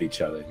one-up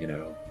each other,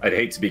 I'd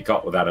hate to be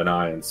caught without an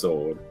iron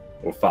sword,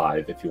 or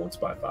 5 if you want to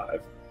buy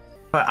 5.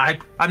 But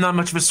I'm not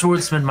much of a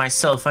swordsman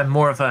myself. I'm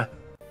more of a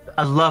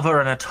lover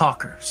and a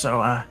talker,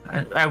 so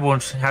I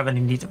won't have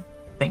any need of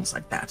things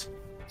like that.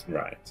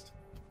 Right.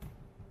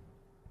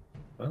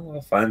 Well,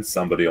 I'll find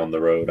somebody on the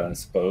road, I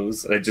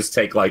suppose. I just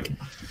take,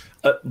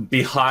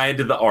 behind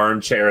the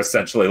armchair,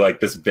 essentially,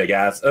 this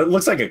big-ass... It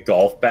looks like a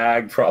golf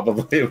bag,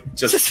 probably.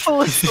 Just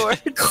full of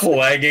swords.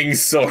 Clanging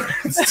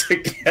swords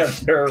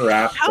together,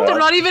 wrapped up. They're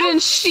not even in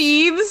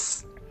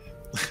sheaths?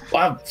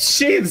 Wow,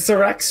 sheaths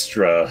are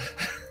extra.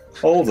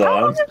 Hold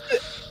on.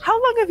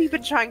 How long have you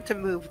been trying to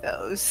move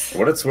those? For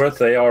what it's worth,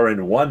 they are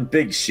in one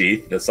big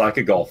sheath that's like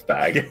a golf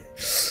bag.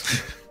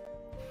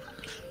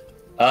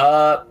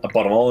 I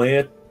bought them all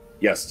here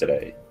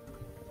yesterday.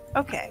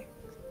 Okay.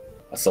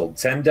 I sold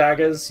 10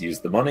 daggers,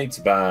 used the money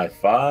to buy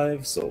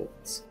 5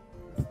 swords.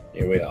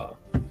 Here we are.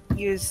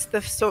 Use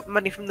the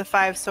money from the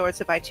 5 swords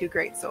to buy 2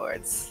 great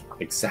swords.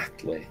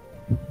 Exactly.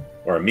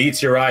 Or a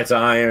meteorite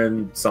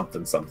iron,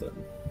 something.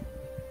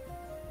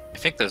 I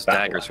think those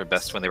daggers were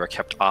best when they were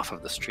kept off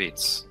of the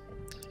streets.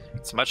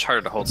 It's much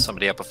harder to hold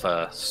somebody up with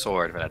a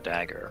sword than a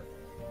dagger.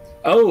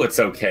 Oh, it's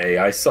okay.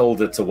 I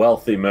sold it to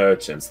wealthy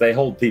merchants. They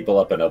hold people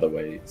up in other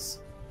ways.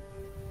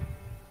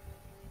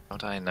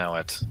 Don't I know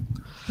it?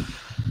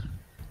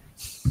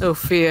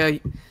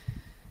 Opheia,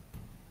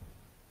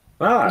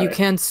 Hi. you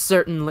can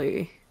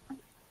certainly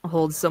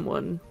hold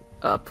someone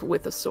up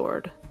with a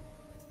sword.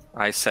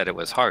 I said it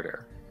was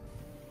harder.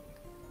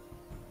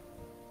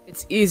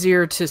 It's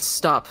easier to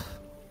stop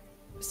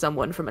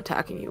someone from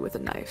attacking you with a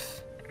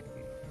knife.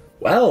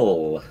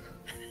 Well,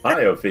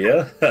 hi,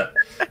 Opheia.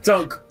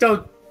 don't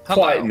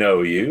quite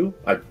know you.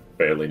 I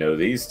barely know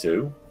these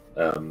two.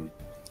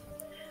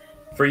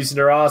 Freezing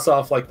her ass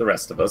off like the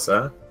rest of us,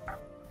 huh?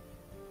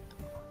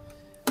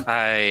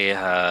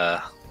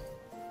 I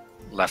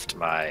left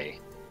my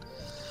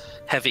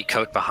heavy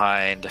coat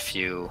behind a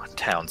few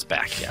towns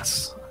back,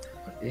 yes.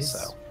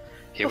 So,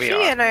 here we are.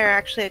 Opheia and I are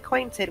actually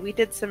acquainted. We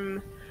did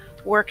some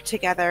work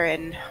together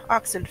in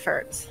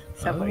Oxenfurt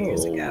several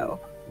years ago.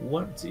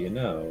 What do you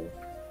know?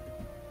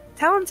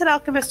 talented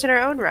alchemist in her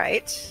own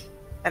right.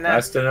 And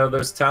Nice to know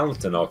there's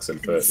talent in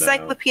Oxenfurt now.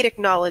 encyclopedic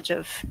knowledge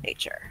of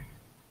nature.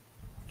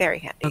 Very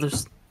handy.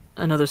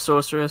 Another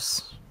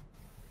sorceress.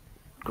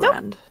 Nope.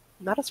 Grand.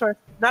 Not a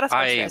sorceress.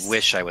 I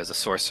wish I was a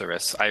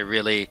sorceress. I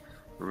really,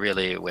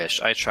 really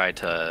wish. I tried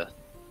to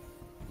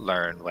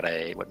learn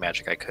what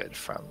magic I could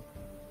from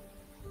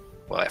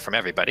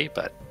everybody,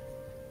 but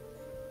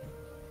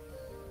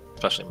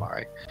especially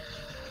Mareigh.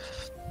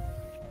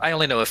 I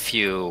only know a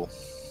few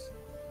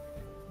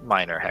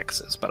minor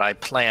hexes, but I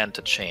plan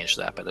to change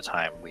that by the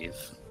time we've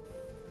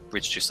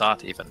reached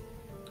Jusant even.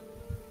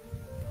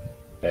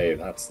 Hey,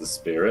 that's the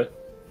spirit.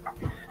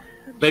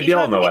 Maybe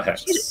I'll know a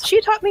hex.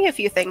 She taught me a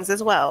few things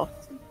as well.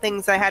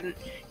 Things I hadn't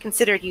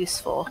considered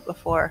useful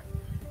before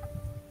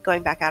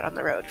going back out on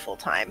the road full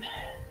time.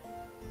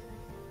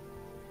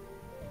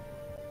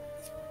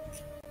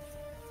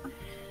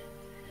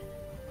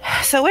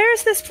 So where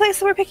is this place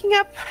that we're picking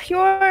up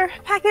your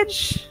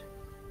package,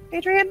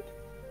 Adrian?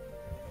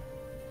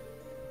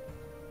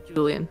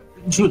 Julian.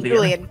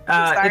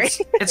 Sorry.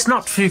 It's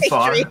not too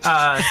far. It's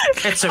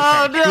okay.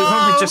 Oh, no. We've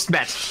only just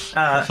met.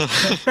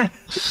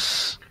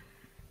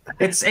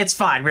 It's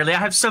fine, really. I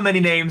have so many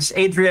names.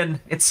 Adrian,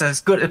 it's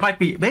as good. It might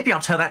be. Maybe I'll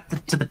tell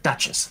that to the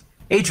Duchess.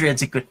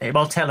 Adrian's a good name.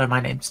 I'll tell her my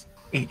name's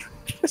Adrian.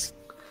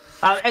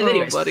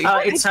 Anyways, buddy.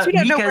 it's I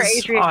don't know where Mika's,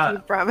 Adrian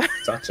came from.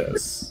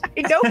 Duchess.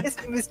 I know his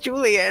name is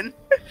Julian.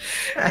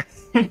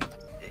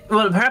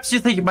 Well, perhaps you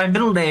think my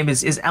middle name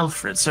is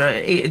Alfred, so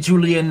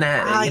Julian,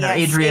 yes.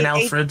 Adrian,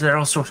 Alfred. They're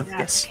all sort of Yes,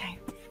 yes. okay.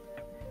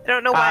 I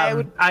don't know why I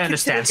would. I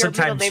understand. Consider your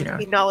Sometimes, middle name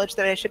to be knowledge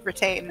that I should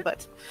retain,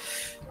 but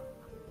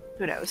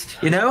who knows?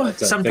 You know, I don't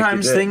think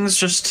sometimes you did. things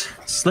just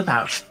slip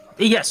out.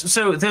 Yes,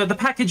 so the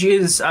package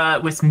is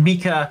with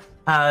Mika.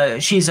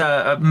 She's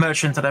a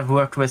merchant that I've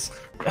worked with.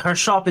 Her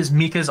shop is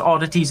Mika's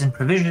Oddities and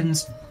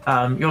Provisions,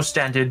 your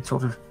standard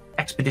sort of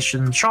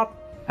expedition shop.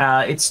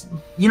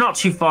 You're not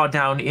too far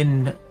down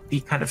in the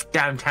kind of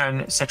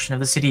downtown section of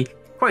the city.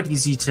 Quite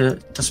easy to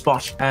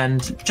spot.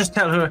 And just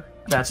tell her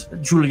that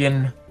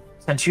Julian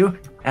sent you,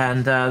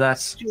 and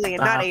that's... Julian,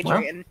 not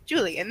Adrian. Well,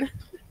 Julian.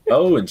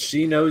 Oh, and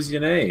she knows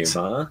your name,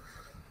 huh?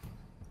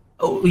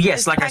 oh,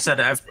 yes, like I said,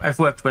 I've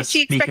worked with Is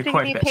she Mika expecting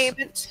quite any a bit.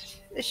 payment?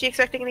 Is she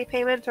expecting any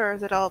payment, or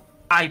is it all?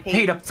 I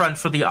paid up front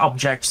for the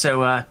object,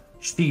 so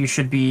she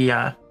should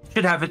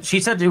have it. She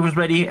said it was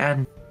ready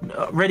and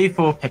ready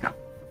for pickup.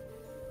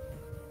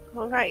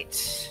 All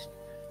right.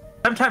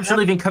 Sometimes she'll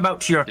even come out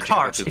to your Did you have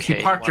a cart. If you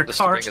bouquet park you your want us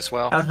to bring cart as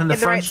well? out in the In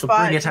the right front, she'll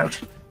bring it spot.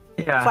 out.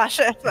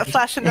 Yeah.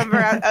 Flash a number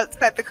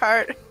outside the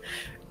cart.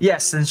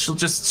 Yes, and she'll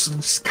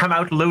just come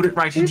out, load it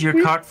right into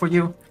your cart for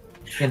you.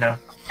 You know,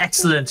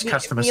 excellent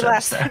customer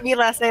service there. Me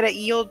last night at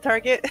Yield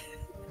Target.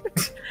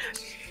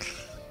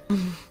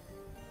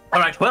 All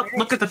right, well,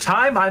 look at the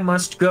time. I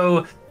must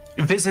go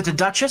visit a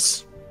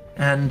duchess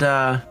and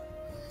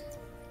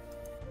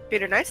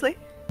Treat her nicely.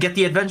 get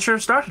the adventure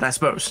started, I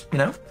suppose. You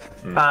know,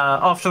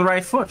 off to the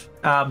right foot.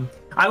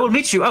 I will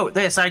meet you. Oh,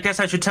 yes, I guess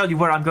I should tell you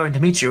where I'm going to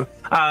meet you.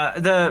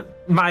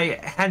 My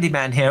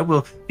handyman here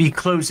will be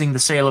closing the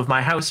sale of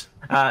my house,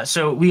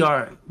 so we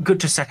are good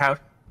to set out.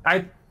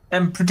 I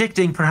am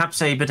predicting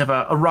perhaps a bit of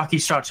a rocky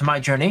start to my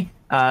journey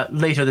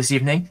later this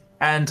evening,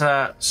 and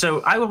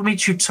so I will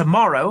meet you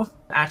tomorrow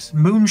at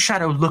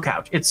Moonshadow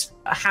Lookout. It's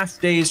a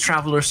half-day's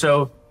travel or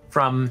so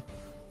from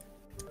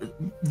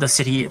the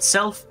city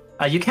itself.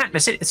 You can't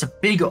miss it. It's a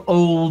big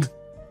old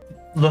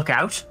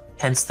lookout,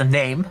 hence the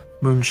name,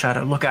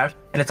 Moonshadow Lookout,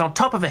 and it's on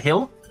top of a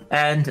hill,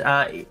 and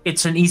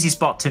it's an easy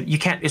spot to.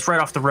 It's right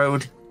off the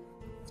road.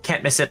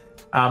 Can't miss it.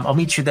 I'll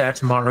meet you there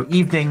tomorrow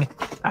evening,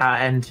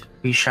 and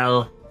we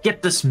shall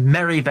get this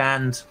merry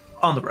band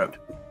on the road.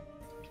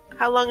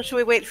 How long should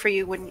we wait for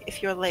you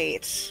if you're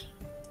late?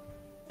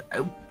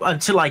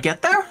 Until I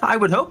get there, I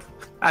would hope.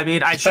 I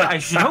mean, I should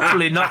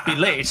hopefully not be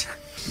late.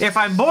 If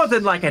I'm more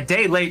than like a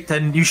day late,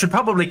 then you should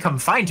probably come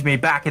find me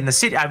back in the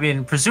city. I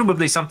mean,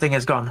 presumably something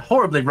has gone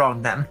horribly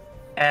wrong then.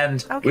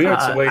 And Okay. We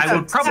had to wait I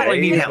will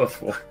probably need help.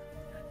 before.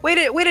 Wait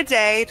a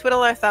day,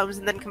 twiddle our thumbs,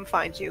 and then come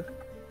find you.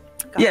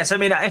 Yes, I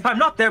mean, if I'm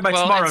not there by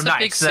Well, tomorrow it's a night,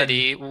 big then,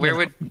 city. Where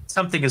would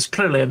something is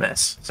clearly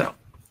amiss. So,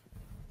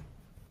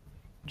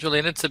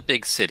 Julian? It's a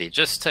big city.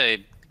 Just to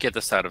get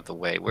this out of the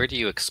way, where do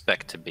you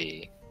expect to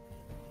be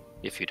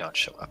if you don't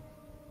show up?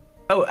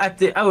 at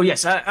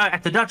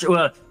the Dutch.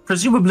 Well,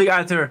 presumably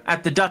either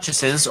at the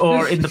Duchess's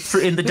or in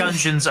the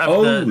dungeons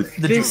of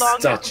the this Duke.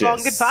 Duchess.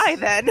 Long goodbye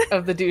then.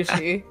 Of the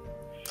douchey.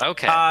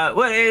 Okay.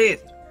 Well,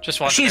 Just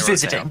want she's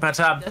visiting, but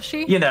Does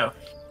she? you know.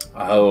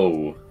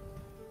 Oh.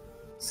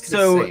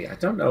 So- I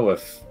don't know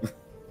if.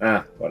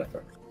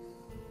 Whatever.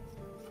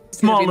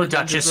 Smaller Gonna be the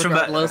Duchess from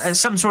regardless.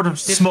 some sort of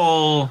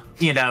small,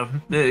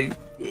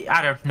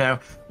 I don't know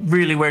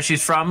really where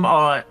she's from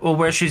or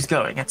where she's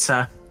going. It's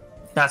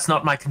that's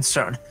not my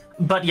concern.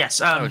 But yes,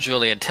 oh,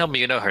 Julian, tell me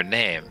you know her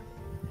name.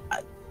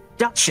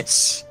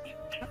 Duchess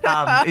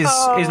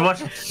is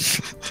what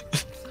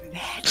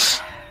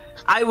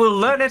I will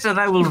learn it, and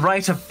I will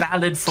write a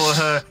ballad for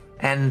her,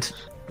 and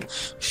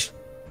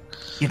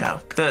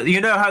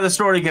you know how the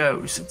story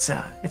goes.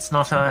 It's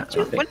not a.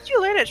 When did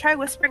you learn it? Try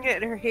whispering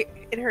it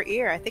in her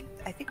ear. I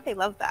think they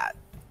love that.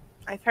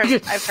 I've heard.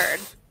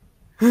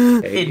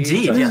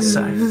 Indeed, yes.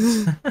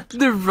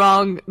 The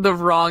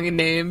wrong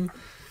name.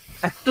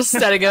 Just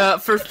setting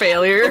up for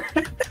failure.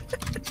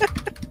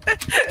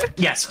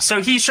 Yes,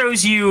 so he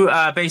shows you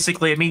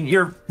basically, I mean,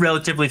 you're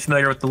relatively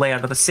familiar with the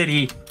layout of the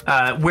city.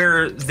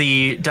 Where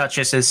the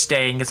Duchess is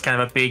staying is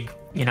kind of a big,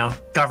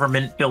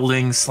 government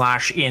building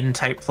 / inn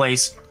type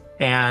place.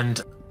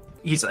 And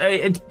he's,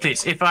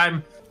 please, if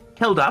I'm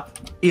held up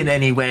in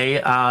any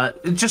way,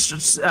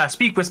 just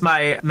speak with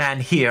my man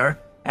here,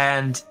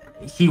 and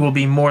he will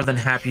be more than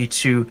happy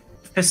to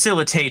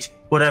facilitate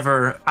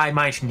whatever I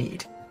might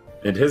need.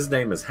 And his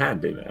name is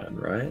Handyman,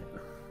 right?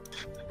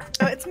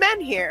 Oh, it's Man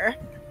here.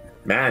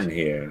 Man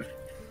here.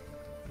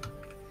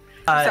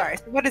 Sorry,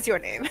 what is your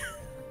name?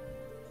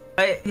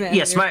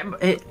 Yes,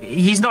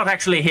 he's not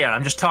actually here.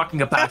 I'm just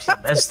talking about him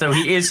as though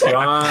he is here.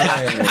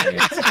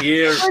 Right.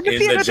 Here in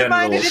the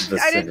general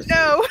vicinity. I didn't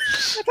know.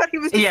 I thought he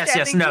was just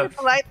standing here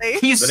politely.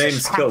 He's the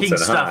name's packing Kilton.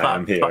 stuff Hi, up.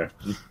 I'm here.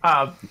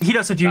 He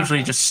doesn't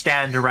usually just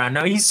stand around.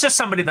 No, he's just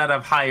somebody that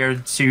I've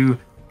hired to,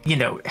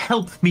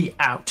 help me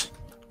out.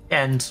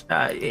 And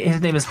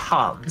his name is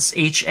Hans.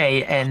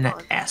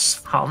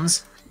 Hans.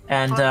 Hans.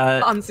 And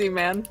Hansi,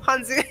 man.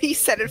 Hansi, you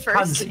said it first.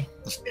 Hansi.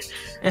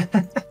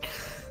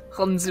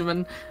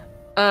 Hansiman.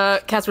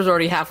 Kaspar's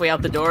already halfway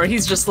out the door.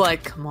 He's just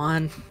like, come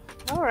on.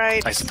 All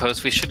right. I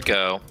suppose we should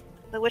go.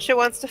 The Witcher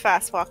wants to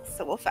fast walk,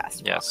 so we'll fast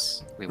walk.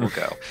 Yes, we will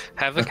go.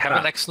 Have an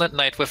excellent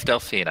night with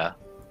Delphina.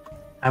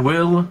 I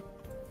will.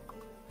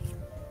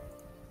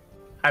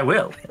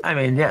 I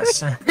mean,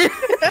 yes.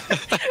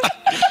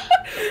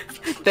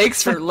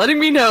 Thanks for letting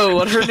me know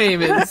what her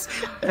name is.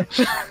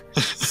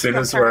 As soon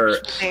as we're...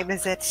 What name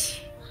is it?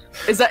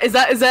 Is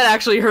that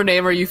actually her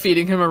name? Or are you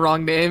feeding him a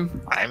wrong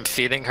name? I'm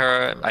feeding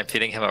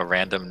him a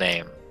random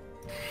name.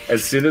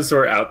 As soon as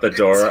we're out the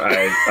door,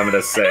 I'm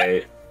gonna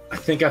say, I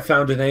think I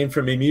found a name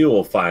for me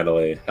mule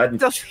finally. I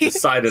hadn't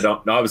decided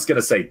on. No, I was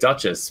gonna say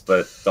Duchess,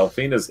 but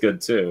Delphina's good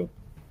too.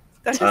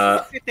 Duchess is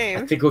a good name.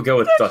 I think we'll go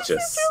with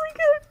Duchess. Really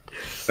good.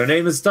 Her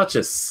name is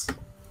Duchess.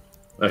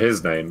 Or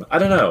his name. I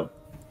don't know.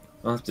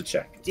 I'll have to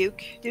check.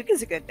 Duke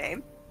is a good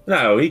name.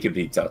 No, he could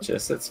be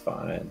Duchess. It's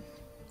fine.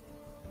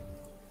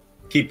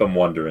 Keep him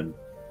wondering.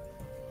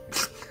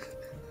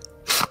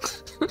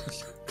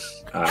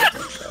 I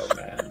don't know,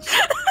 man.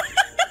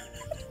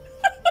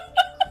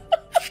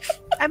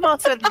 I'm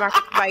also in the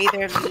market to buy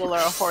either a mule or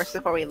a horse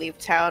before we leave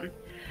town.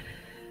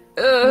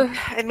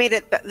 I made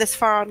it this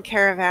far on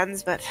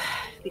caravans, but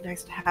it'd be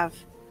nice to have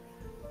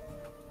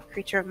a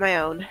creature of my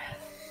own.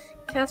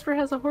 Kaspar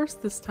has a horse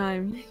this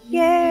time.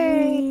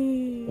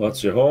 Yay!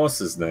 What's your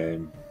horse's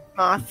name?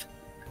 Moth.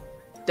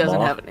 Doesn't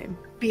Moth? have a name.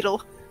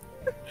 Beetle.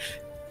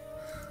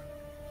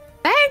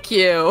 Thank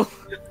you!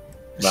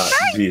 Not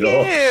Thank Beetle.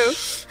 you!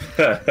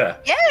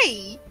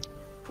 Yay!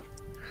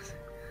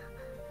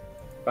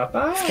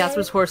 Bye-bye.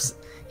 Kaspar's horse,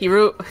 he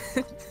rode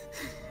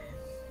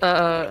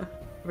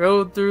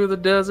through the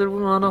desert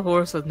on a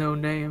horse with no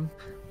name.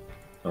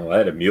 Oh, I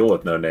had a mule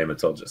with no name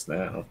until just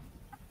now.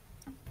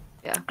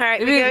 Yeah. All right,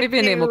 maybe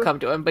a name will come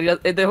to him,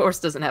 but the horse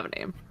doesn't have a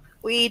name.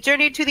 We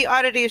journeyed to the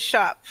oddities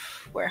shop,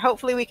 where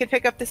hopefully we can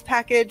pick up this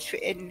package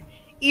in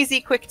easy,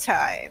 quick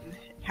time.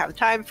 Have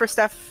time for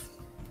stuff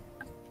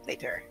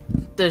later.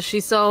 Does she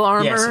sell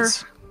armor?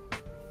 Yes,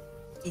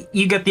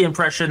 you get the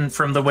impression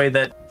from the way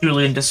that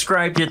Julian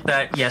described it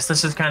that, yes,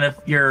 this is kind of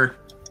your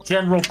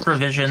general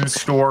provision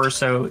store,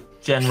 so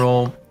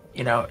general,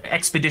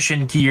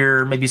 expedition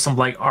gear, maybe some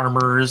light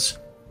armors,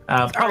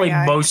 probably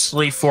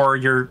mostly for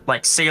your,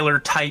 sailor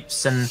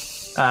types and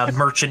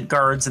merchant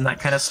guards and that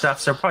kind of stuff,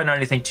 so probably not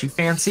anything too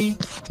fancy,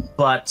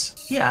 but,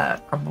 yeah,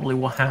 probably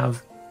will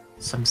have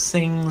some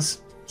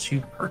things to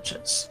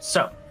purchase.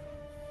 So,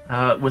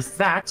 with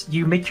that,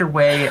 you make your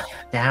way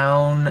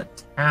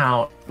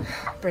downtown.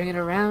 Bring it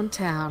around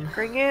town.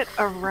 Bring it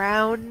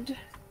around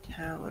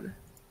town.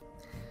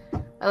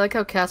 I like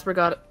how Kaspar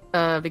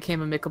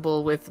became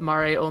amicable with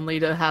Mareigh only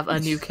to have a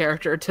new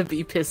character to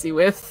be pissy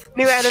with.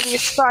 New enemy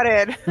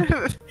spotted.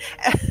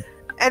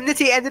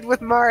 Enmity ended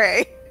with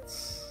Mareigh.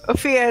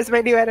 Opheia is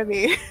my new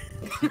enemy.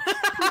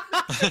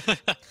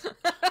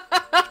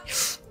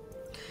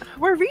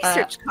 We're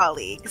research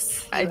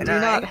colleagues. I do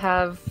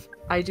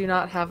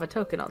not have a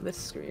token on this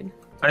screen.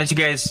 Why don't you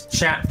guys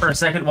chat for a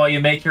second while you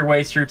make your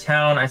way through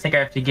town? I think I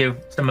have to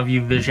give some of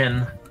you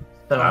vision.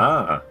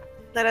 So.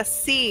 Let us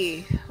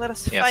see. Let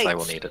us fight. Yes, I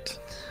will need it.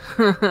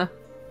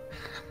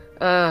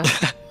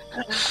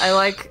 I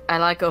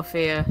like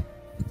Opheia.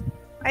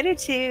 I do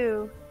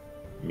too.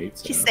 Me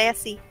too. She's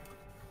sassy.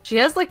 She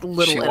has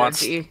little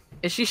energy.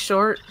 Is she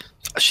short?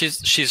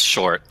 She's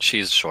short.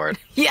 She's short.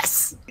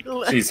 Yes.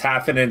 She's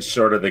half an inch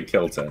shorter than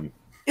Kilton.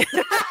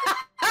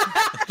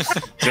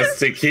 Just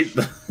to keep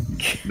the...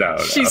 No.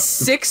 She's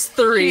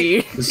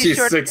 6'3". She's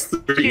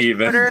 6'3"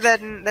 even. Shorter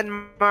than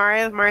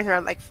Mareigh. Mareigh's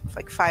around like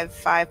 5'5",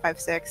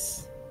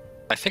 5'6".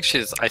 I think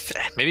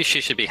maybe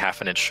she should be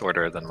half an inch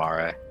shorter than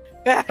Mareigh.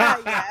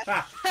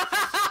 Yeah.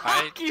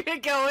 Keep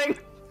it going.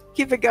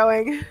 Keep it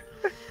going.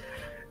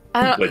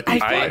 I Would be feel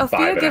five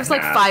Opheia and a gives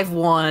like half.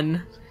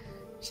 5'1".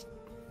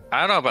 I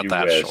don't know about You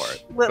that wish.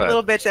 short.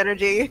 Little bitch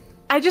energy.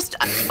 I just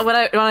when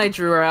I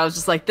drew her, I was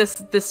just like, this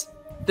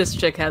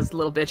chick has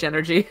little bitch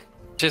energy.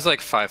 She's like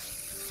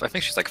 5. I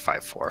think she's like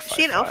 5'4".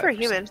 She an elf or a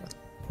human?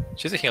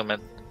 She's a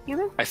human.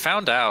 Human? I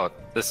found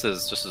out, this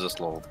is just this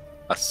little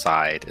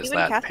aside, is Human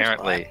that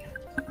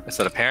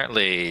Casper's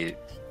apparently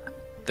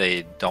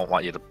they don't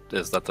want you to,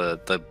 is that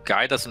the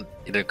guy doesn't,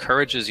 it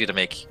encourages you to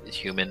make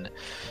human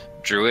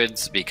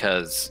druids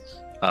because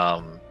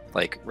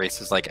like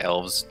races like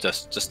elves,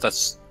 just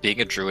that's,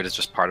 being a druid is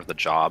just part of the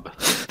job.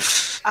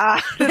 That's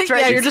Yeah,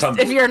 right. you're just,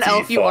 if you're an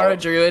elf, you are a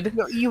druid.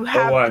 No, you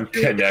have. Oh, I'm the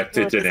druid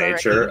connected to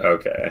abilities nature. already.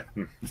 Okay.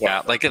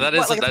 Yeah, like that is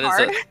What, like that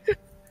a is bard?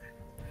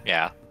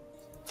 yeah.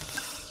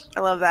 I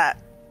love that.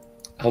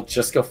 I'll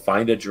just go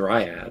find a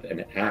dryad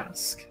and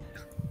ask.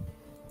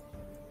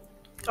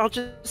 I'll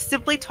just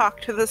simply talk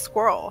to the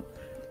squirrel.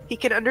 He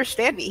can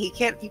understand me.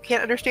 You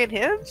can't understand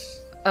him?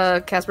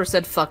 Kaspar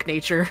said, "Fuck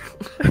nature."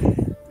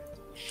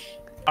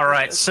 All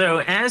right, so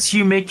as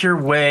you make your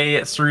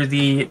way through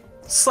the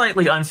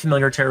slightly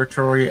unfamiliar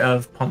territory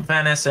of Pont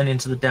Vanis and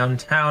into the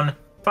downtown,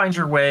 find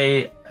your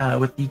way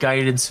with the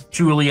guidance of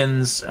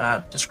Julian's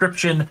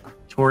description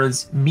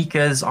towards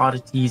Mika's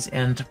oddities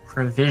and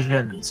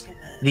provisions.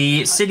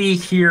 The city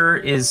here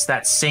is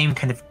that same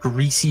kind of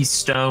greasy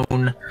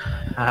stone,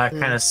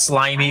 kind of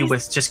slimy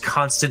with just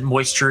constant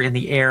moisture in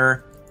the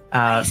air,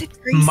 Is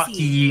it greasy?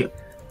 mucky,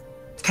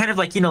 kind of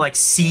like, like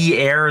sea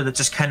air that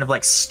just kind of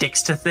like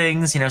sticks to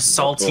things,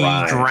 salty,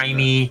 Grime.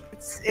 grimy,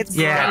 It's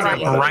yeah,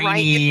 briny, it's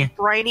briny,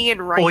 briny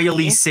and rimy.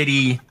 oily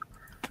city.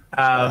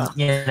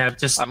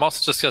 Just I'm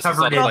also just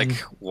Covered in- like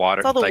water,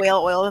 It's all the like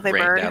whale oil that they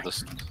rain burn. down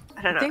the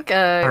I don't I know. think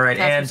right,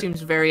 Kaspar and-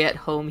 seems very at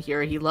home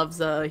here. He loves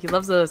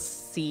a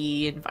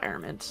sea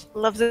environment.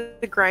 Loves the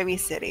grimy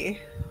city.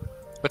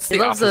 What's He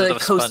the loves opposite a of a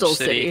sponge coastal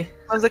city.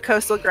 Loves a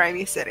coastal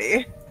grimy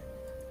city.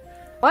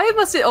 Why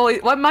must it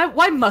always? Why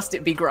must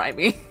it be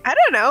grimy? I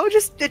don't know.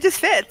 It just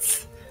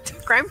fits.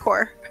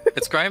 Grimecore.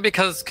 It's grimy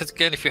because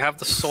again, if you have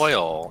the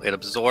soil, it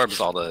absorbs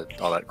all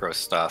that gross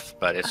stuff,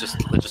 but it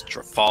just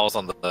falls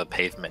on the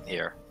pavement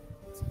here.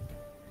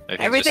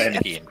 Everything's Everything- just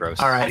sticky and gross.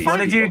 all right. These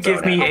One of you people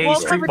give don't me have a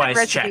Well, covered in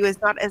streetwise check. residue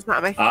is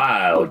not my favorite.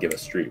 I'll give a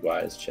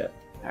streetwise check.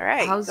 All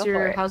right. how's go for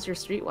your it.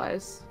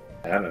 streetwise?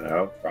 I don't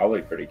know.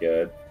 Probably pretty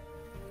good.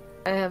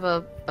 I have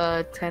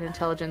a 10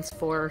 intelligence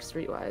for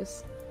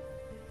streetwise.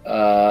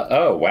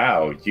 Oh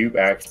wow, you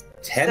act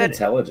 10 So-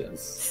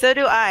 intelligence. So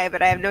do I,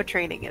 but I have no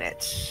training in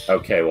it.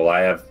 Okay, well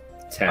I have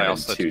 10 I and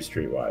also- 2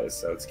 streetwise,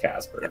 so it's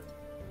Casper.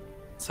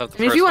 So the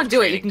I mean, if first you one wanna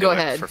do it, you training, can go it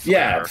ahead. for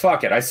Yeah, flavor.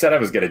 fuck it. I said I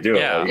was gonna do it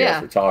Yeah. while you Yeah,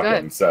 guys were go talking,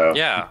 ahead. so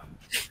Yeah,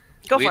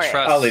 Go we for it.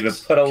 trust I'll even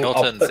put I'll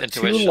Kilton's put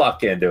intuition. 2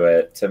 luck into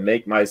it to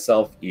make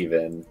myself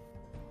even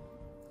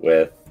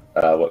with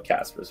what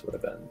Casper's would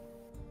have been.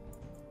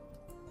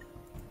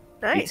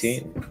 Nice.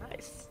 18.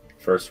 Nice.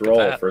 First roll,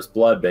 that. first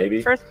blood,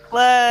 baby. First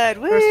blood.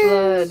 Woo!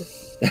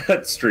 First blood.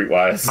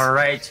 Streetwise. All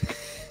right.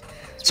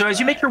 So as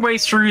you make your way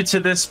through to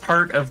this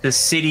part of the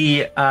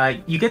city,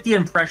 you get the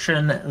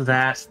impression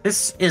that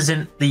this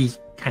isn't the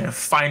kind of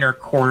finer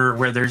quarter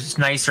where there's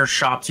nicer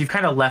shops. You've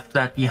kind of left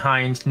that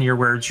behind near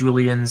where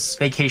Julian's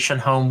vacation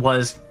home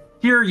was.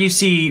 Here you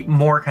see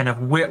more kind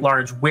of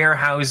large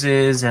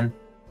warehouses, and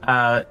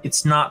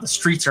the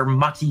streets are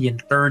mucky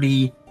and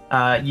dirty.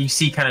 You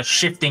see kind of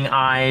shifting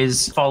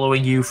eyes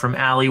following you from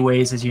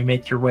alleyways as you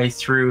make your way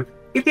through.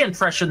 You get the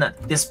impression that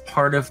this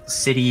part of the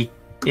city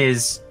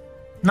is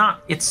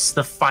it's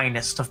the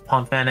finest of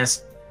Pont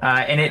Vanis,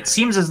 and it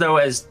seems as though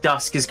as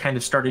dusk is kind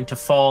of starting to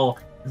fall,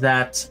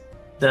 that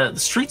the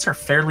streets are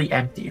fairly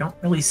empty. You don't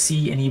really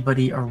see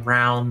anybody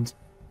around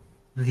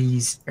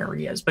these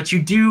areas, but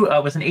you do,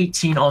 with an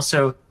 18,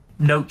 also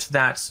note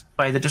that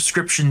by the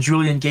description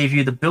Julian gave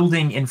you, the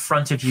building in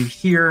front of you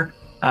here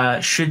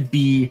should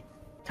be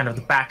kind of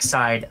the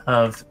backside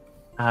of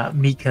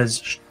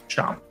Mika's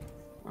shop.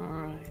 All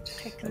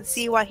right. I can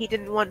see why he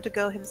didn't want to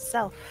go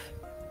himself.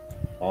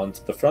 On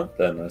to the front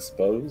then, I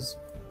suppose.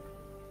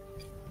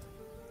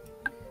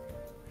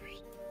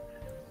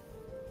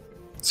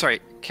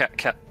 Sorry,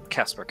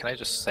 Kaspar, can I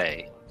just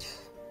say,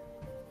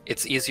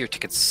 it's easier to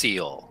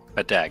conceal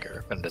a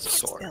dagger than it is a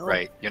sword, Still.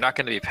 right? You're not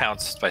going to be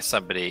pounced by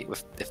somebody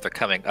if they're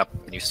coming up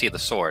and you see the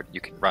sword,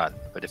 you can run.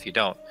 But if you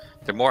don't,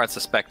 they're more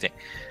unsuspecting.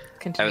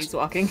 Continues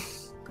walking.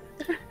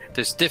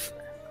 There's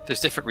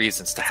different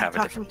reasons to have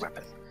a different talking-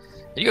 weapon.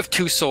 And you have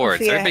 2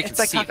 swords. Yeah, Everybody it's can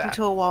like see talking that.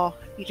 to a wall.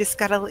 You just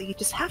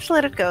have to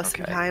let it go Okay.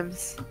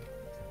 sometimes.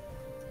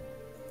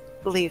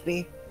 Believe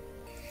me.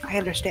 I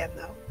understand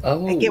though.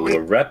 Oh, I get what a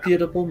you-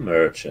 reputable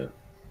merchant.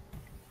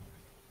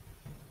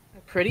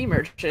 A pretty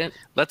merchant.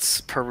 Let's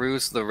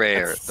peruse the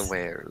Let's-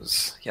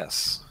 wares.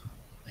 Yes.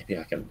 Maybe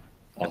I can.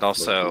 And offload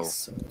also these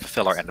some-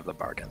 fulfill our end of the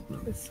bargain.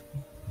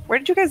 Where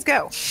did you guys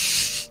go?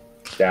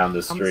 down the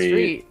On the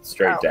street, street.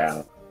 straight Oh.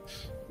 down.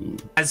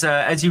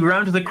 As you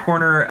round the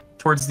corner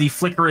towards the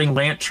flickering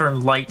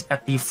lantern light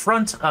at the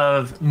front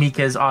of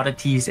Mika's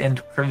oddities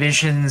and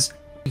provisions,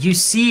 you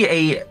see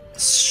a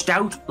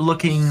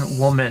stout-looking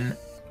woman.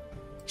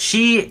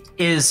 She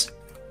is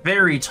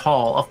very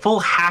tall, a full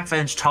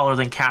half-inch taller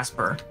than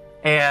Kaspar,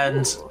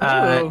 and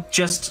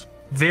just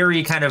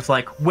very kind of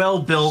like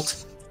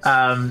well-built,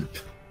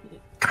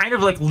 kind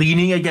of like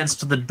leaning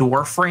against the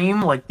door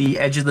frame, like the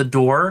edge of the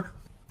door.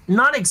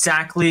 Not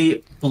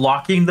exactly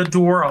blocking the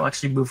door. I'll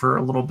actually move her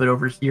a little bit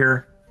over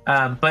here,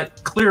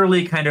 but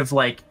clearly kind of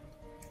like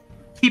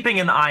keeping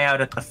an eye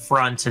out at the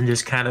front and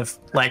just kind of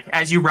like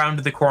as you round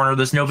the corner,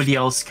 there's nobody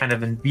else kind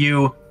of in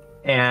view,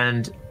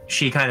 and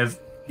she kind of,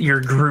 your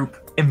group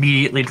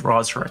immediately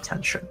draws her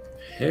attention.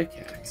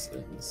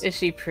 Pickaxes. Is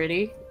she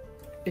pretty?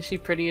 Is she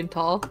pretty and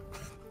tall?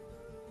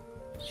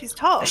 She's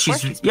tall.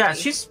 She's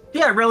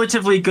pretty.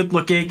 relatively good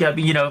looking. I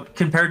mean, you know,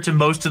 compared to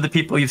most of the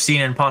people you've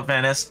seen in Pont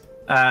Vanis,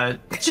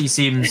 she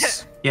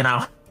seems, you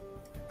know,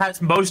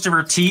 has most of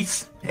her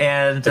teeth,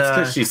 and It's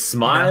because she's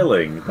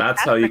smiling.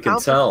 That's how you can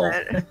tell.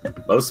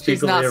 Most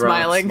people not around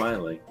smiling.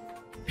 smiling.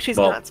 She's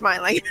Well, not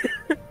smiling.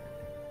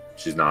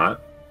 She's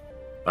not.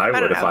 I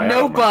don't would if know. I had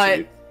No, on my but-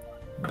 teeth.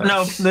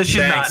 no, she's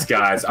Thanks, not.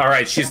 guys. All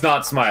right, she's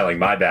not smiling.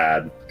 My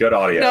bad. Good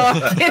audio. No,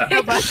 I'm kidding.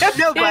 No, but-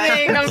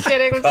 I'm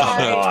kidding. I'm Come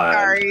sorry. on.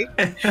 Sorry.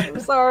 I'm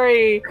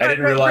sorry. I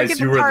didn't realize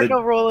you were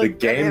Cardinal rule the in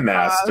game improv.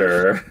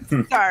 master.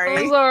 Sorry.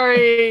 I'm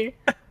sorry.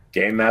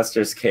 Game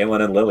masters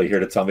Kaylin and Lily here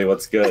to tell me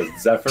what's good.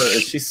 Zephyr,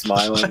 is she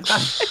smiling? I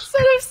said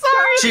I'm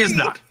sorry. She is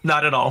not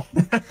at all.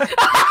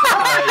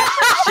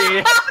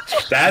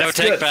 That's No good.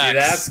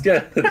 take-backs. See,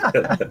 that's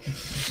good.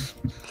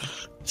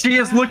 She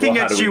is looking Well,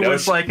 how at do we you know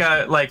with she- like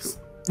a like,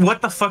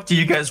 what the fuck do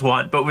you guys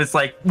want? But with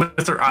like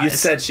with her eyes. You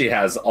said she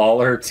has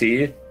all her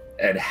teeth,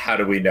 and how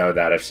do we know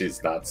that if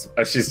she's not?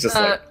 If she's just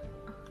like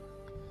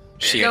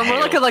She No,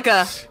 more inhaled. like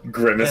a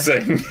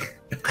grimacing.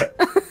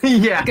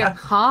 yeah.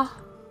 huh?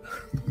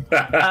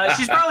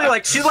 She's probably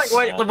like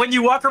when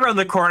you walk around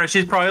the corner,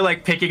 she's probably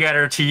like picking at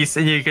her teeth,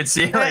 and you can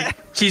see like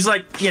she's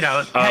like, you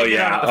know, hanging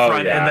yeah. out at the Oh,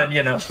 front, yeah. and then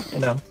you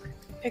know,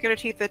 Picking her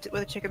teeth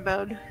with a chicken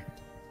bone.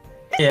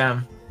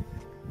 yeah.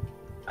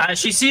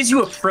 She sees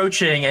you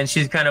approaching, and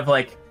she's kind of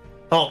like,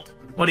 "Halt!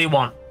 What do you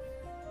want?"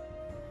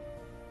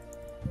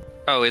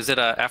 Oh, is it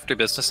after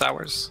business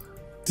hours?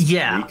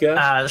 Yeah,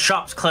 Mika? the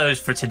shop's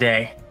closed for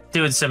today.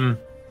 Doing some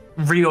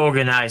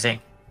reorganizing.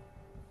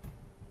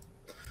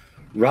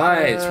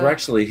 Right, we're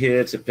actually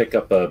here to pick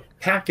up a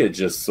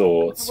package of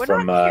sorts We're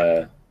from not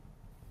here.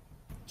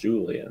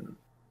 Julian.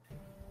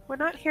 We're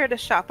not here to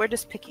shop. We're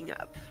just picking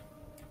up.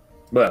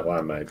 Well, I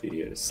might be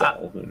here to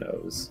sell. Who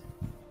knows?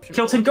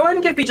 Kilton, go ahead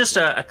and give me just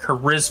a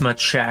charisma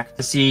check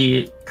to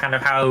see kind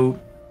of how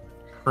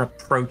her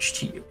approach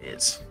to you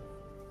is.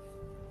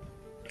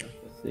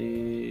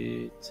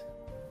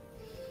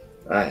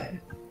 Right.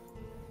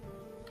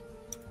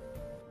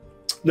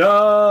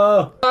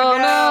 No!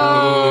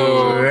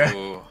 Oh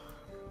Ooh.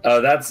 Oh,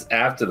 that's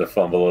after the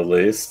fumble, at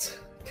least.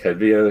 Could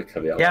be a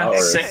Yeah, lot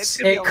worse. six.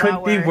 It could be It a could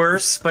lot be worse.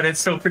 worse, but it's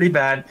still pretty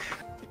bad.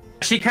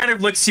 She kind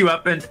of looks you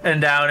up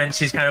and down, and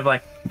she's kind of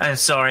like, "I'm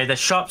sorry, the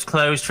shop's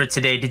closed for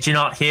today. Did you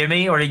not hear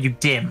me, or are you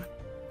dim?"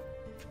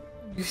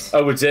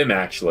 Oh, it's him,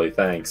 actually.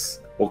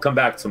 Thanks. We'll come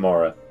back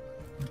tomorrow.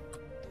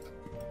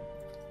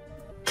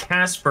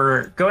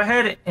 Kaspar, go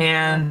ahead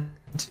and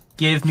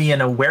give me an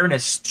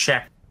awareness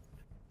check,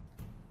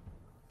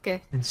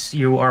 Okay. since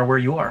you are where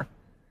you are.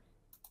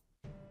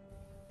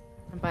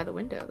 I'm by the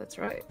window. That's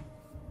right.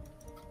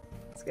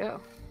 Let's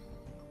go.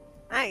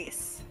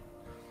 Nice.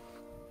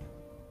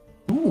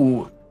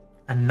 Ooh,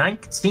 a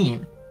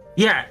 19.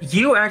 Yeah,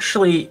 you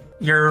actually,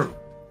 the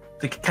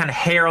kind of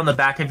hair on the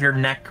back of your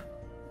neck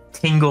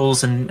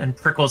tingles and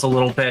prickles a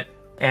little bit,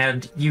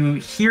 and you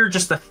hear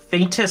just the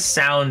faintest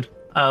sound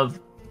of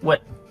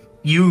what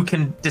you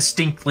can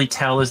distinctly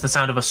tell is the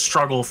sound of a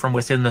struggle from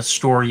within the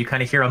store. You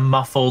kind of hear a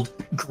muffled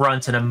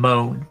grunt and a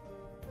moan.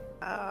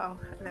 Oh, I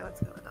know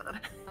what's going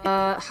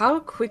on. How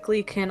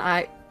quickly can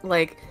I,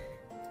 like,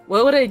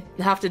 what would I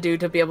have to do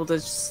to be able to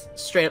just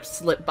straight up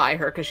slip by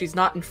her? Because she's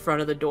not in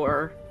front of the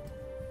door.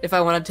 If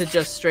I wanted to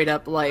just straight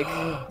up, like,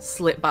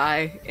 slip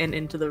by and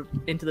into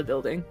the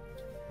building.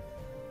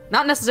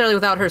 Not necessarily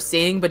without her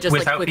seeing, but just,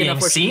 Without like, quick being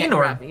enough where she seen, can't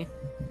or- grab me.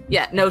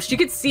 Yeah, no, she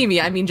could see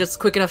me. I mean, just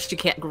quick enough she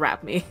can't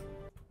grab me.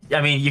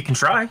 I mean, you can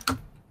try.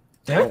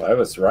 Yeah, Oh, I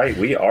was right.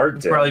 We are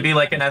dead. probably be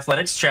like an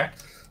athletics check.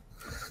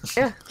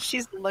 Yeah,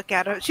 She's the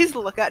lookout. She's the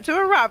lookout to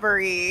a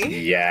robbery.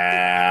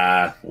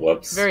 Yeah.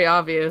 Whoops. very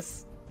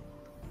obvious.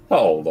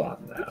 Hold on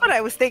now. That's what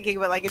I was thinking,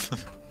 but like it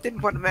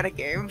didn't want a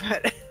metagame.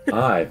 But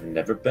I've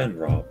never been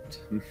robbed.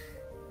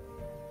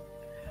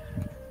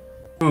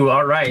 Ooh,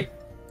 all right.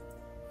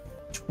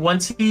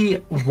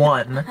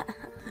 21.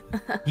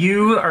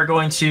 You are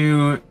going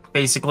to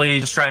basically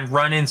just try and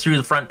run in through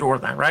the front door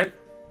then, right?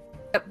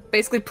 Yep,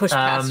 basically push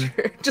past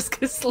her. Just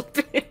gonna slip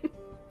in.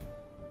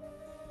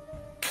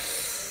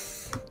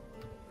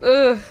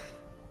 Ugh,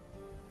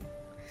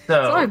 it's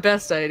not my So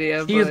best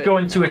idea, he is but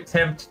going to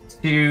attempt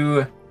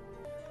to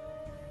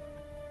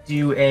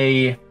do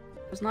a.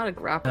 there's not a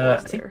grapple, I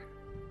is think- there?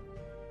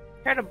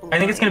 try to I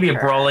think it's going to be a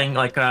blind her. brawling,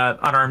 like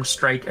unarmed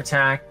strike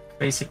attack,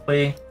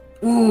 basically.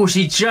 Ooh,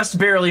 she just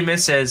barely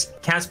misses.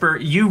 Kaspar,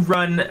 you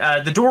run.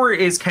 The door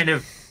is kind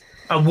of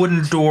a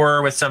wooden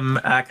door with some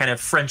kind of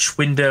French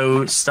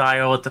window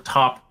style at the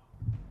top.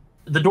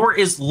 The door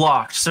is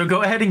locked, so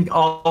go ahead and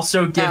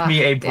also give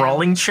me a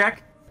brawling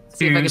check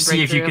to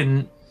see if you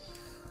can,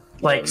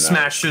 like,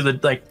 smash through the,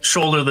 like,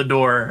 shoulder the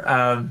door,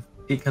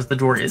 because the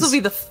door is... This will be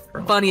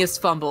the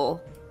funniest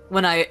fumble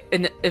when I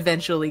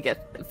eventually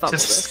get fumbled.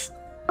 Just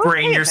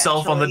brain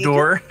yourself on the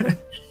door.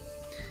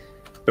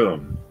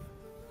 Boom.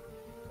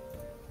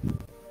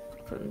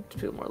 Put a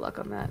few more luck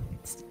on that.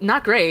 It's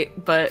not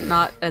great, but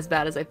not as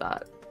bad as I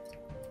thought.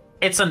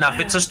 It's enough.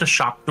 It's just a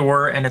shop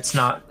door, and it's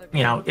not,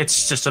 you know,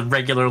 it's just a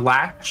regular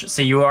latch.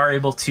 So you are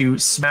able to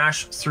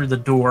smash through the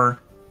door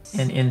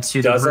and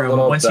into the room.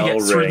 Once you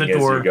get through the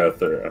door, you go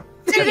through.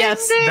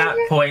 Yes. That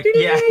point,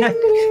 yeah.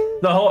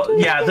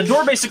 The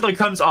door basically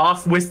comes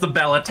off with the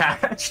bell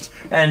attached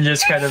and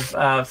just kind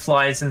of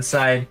flies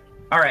inside.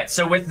 All right.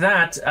 So with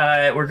that,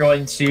 we're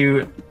going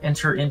to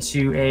enter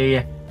into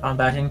a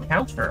combat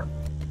encounter.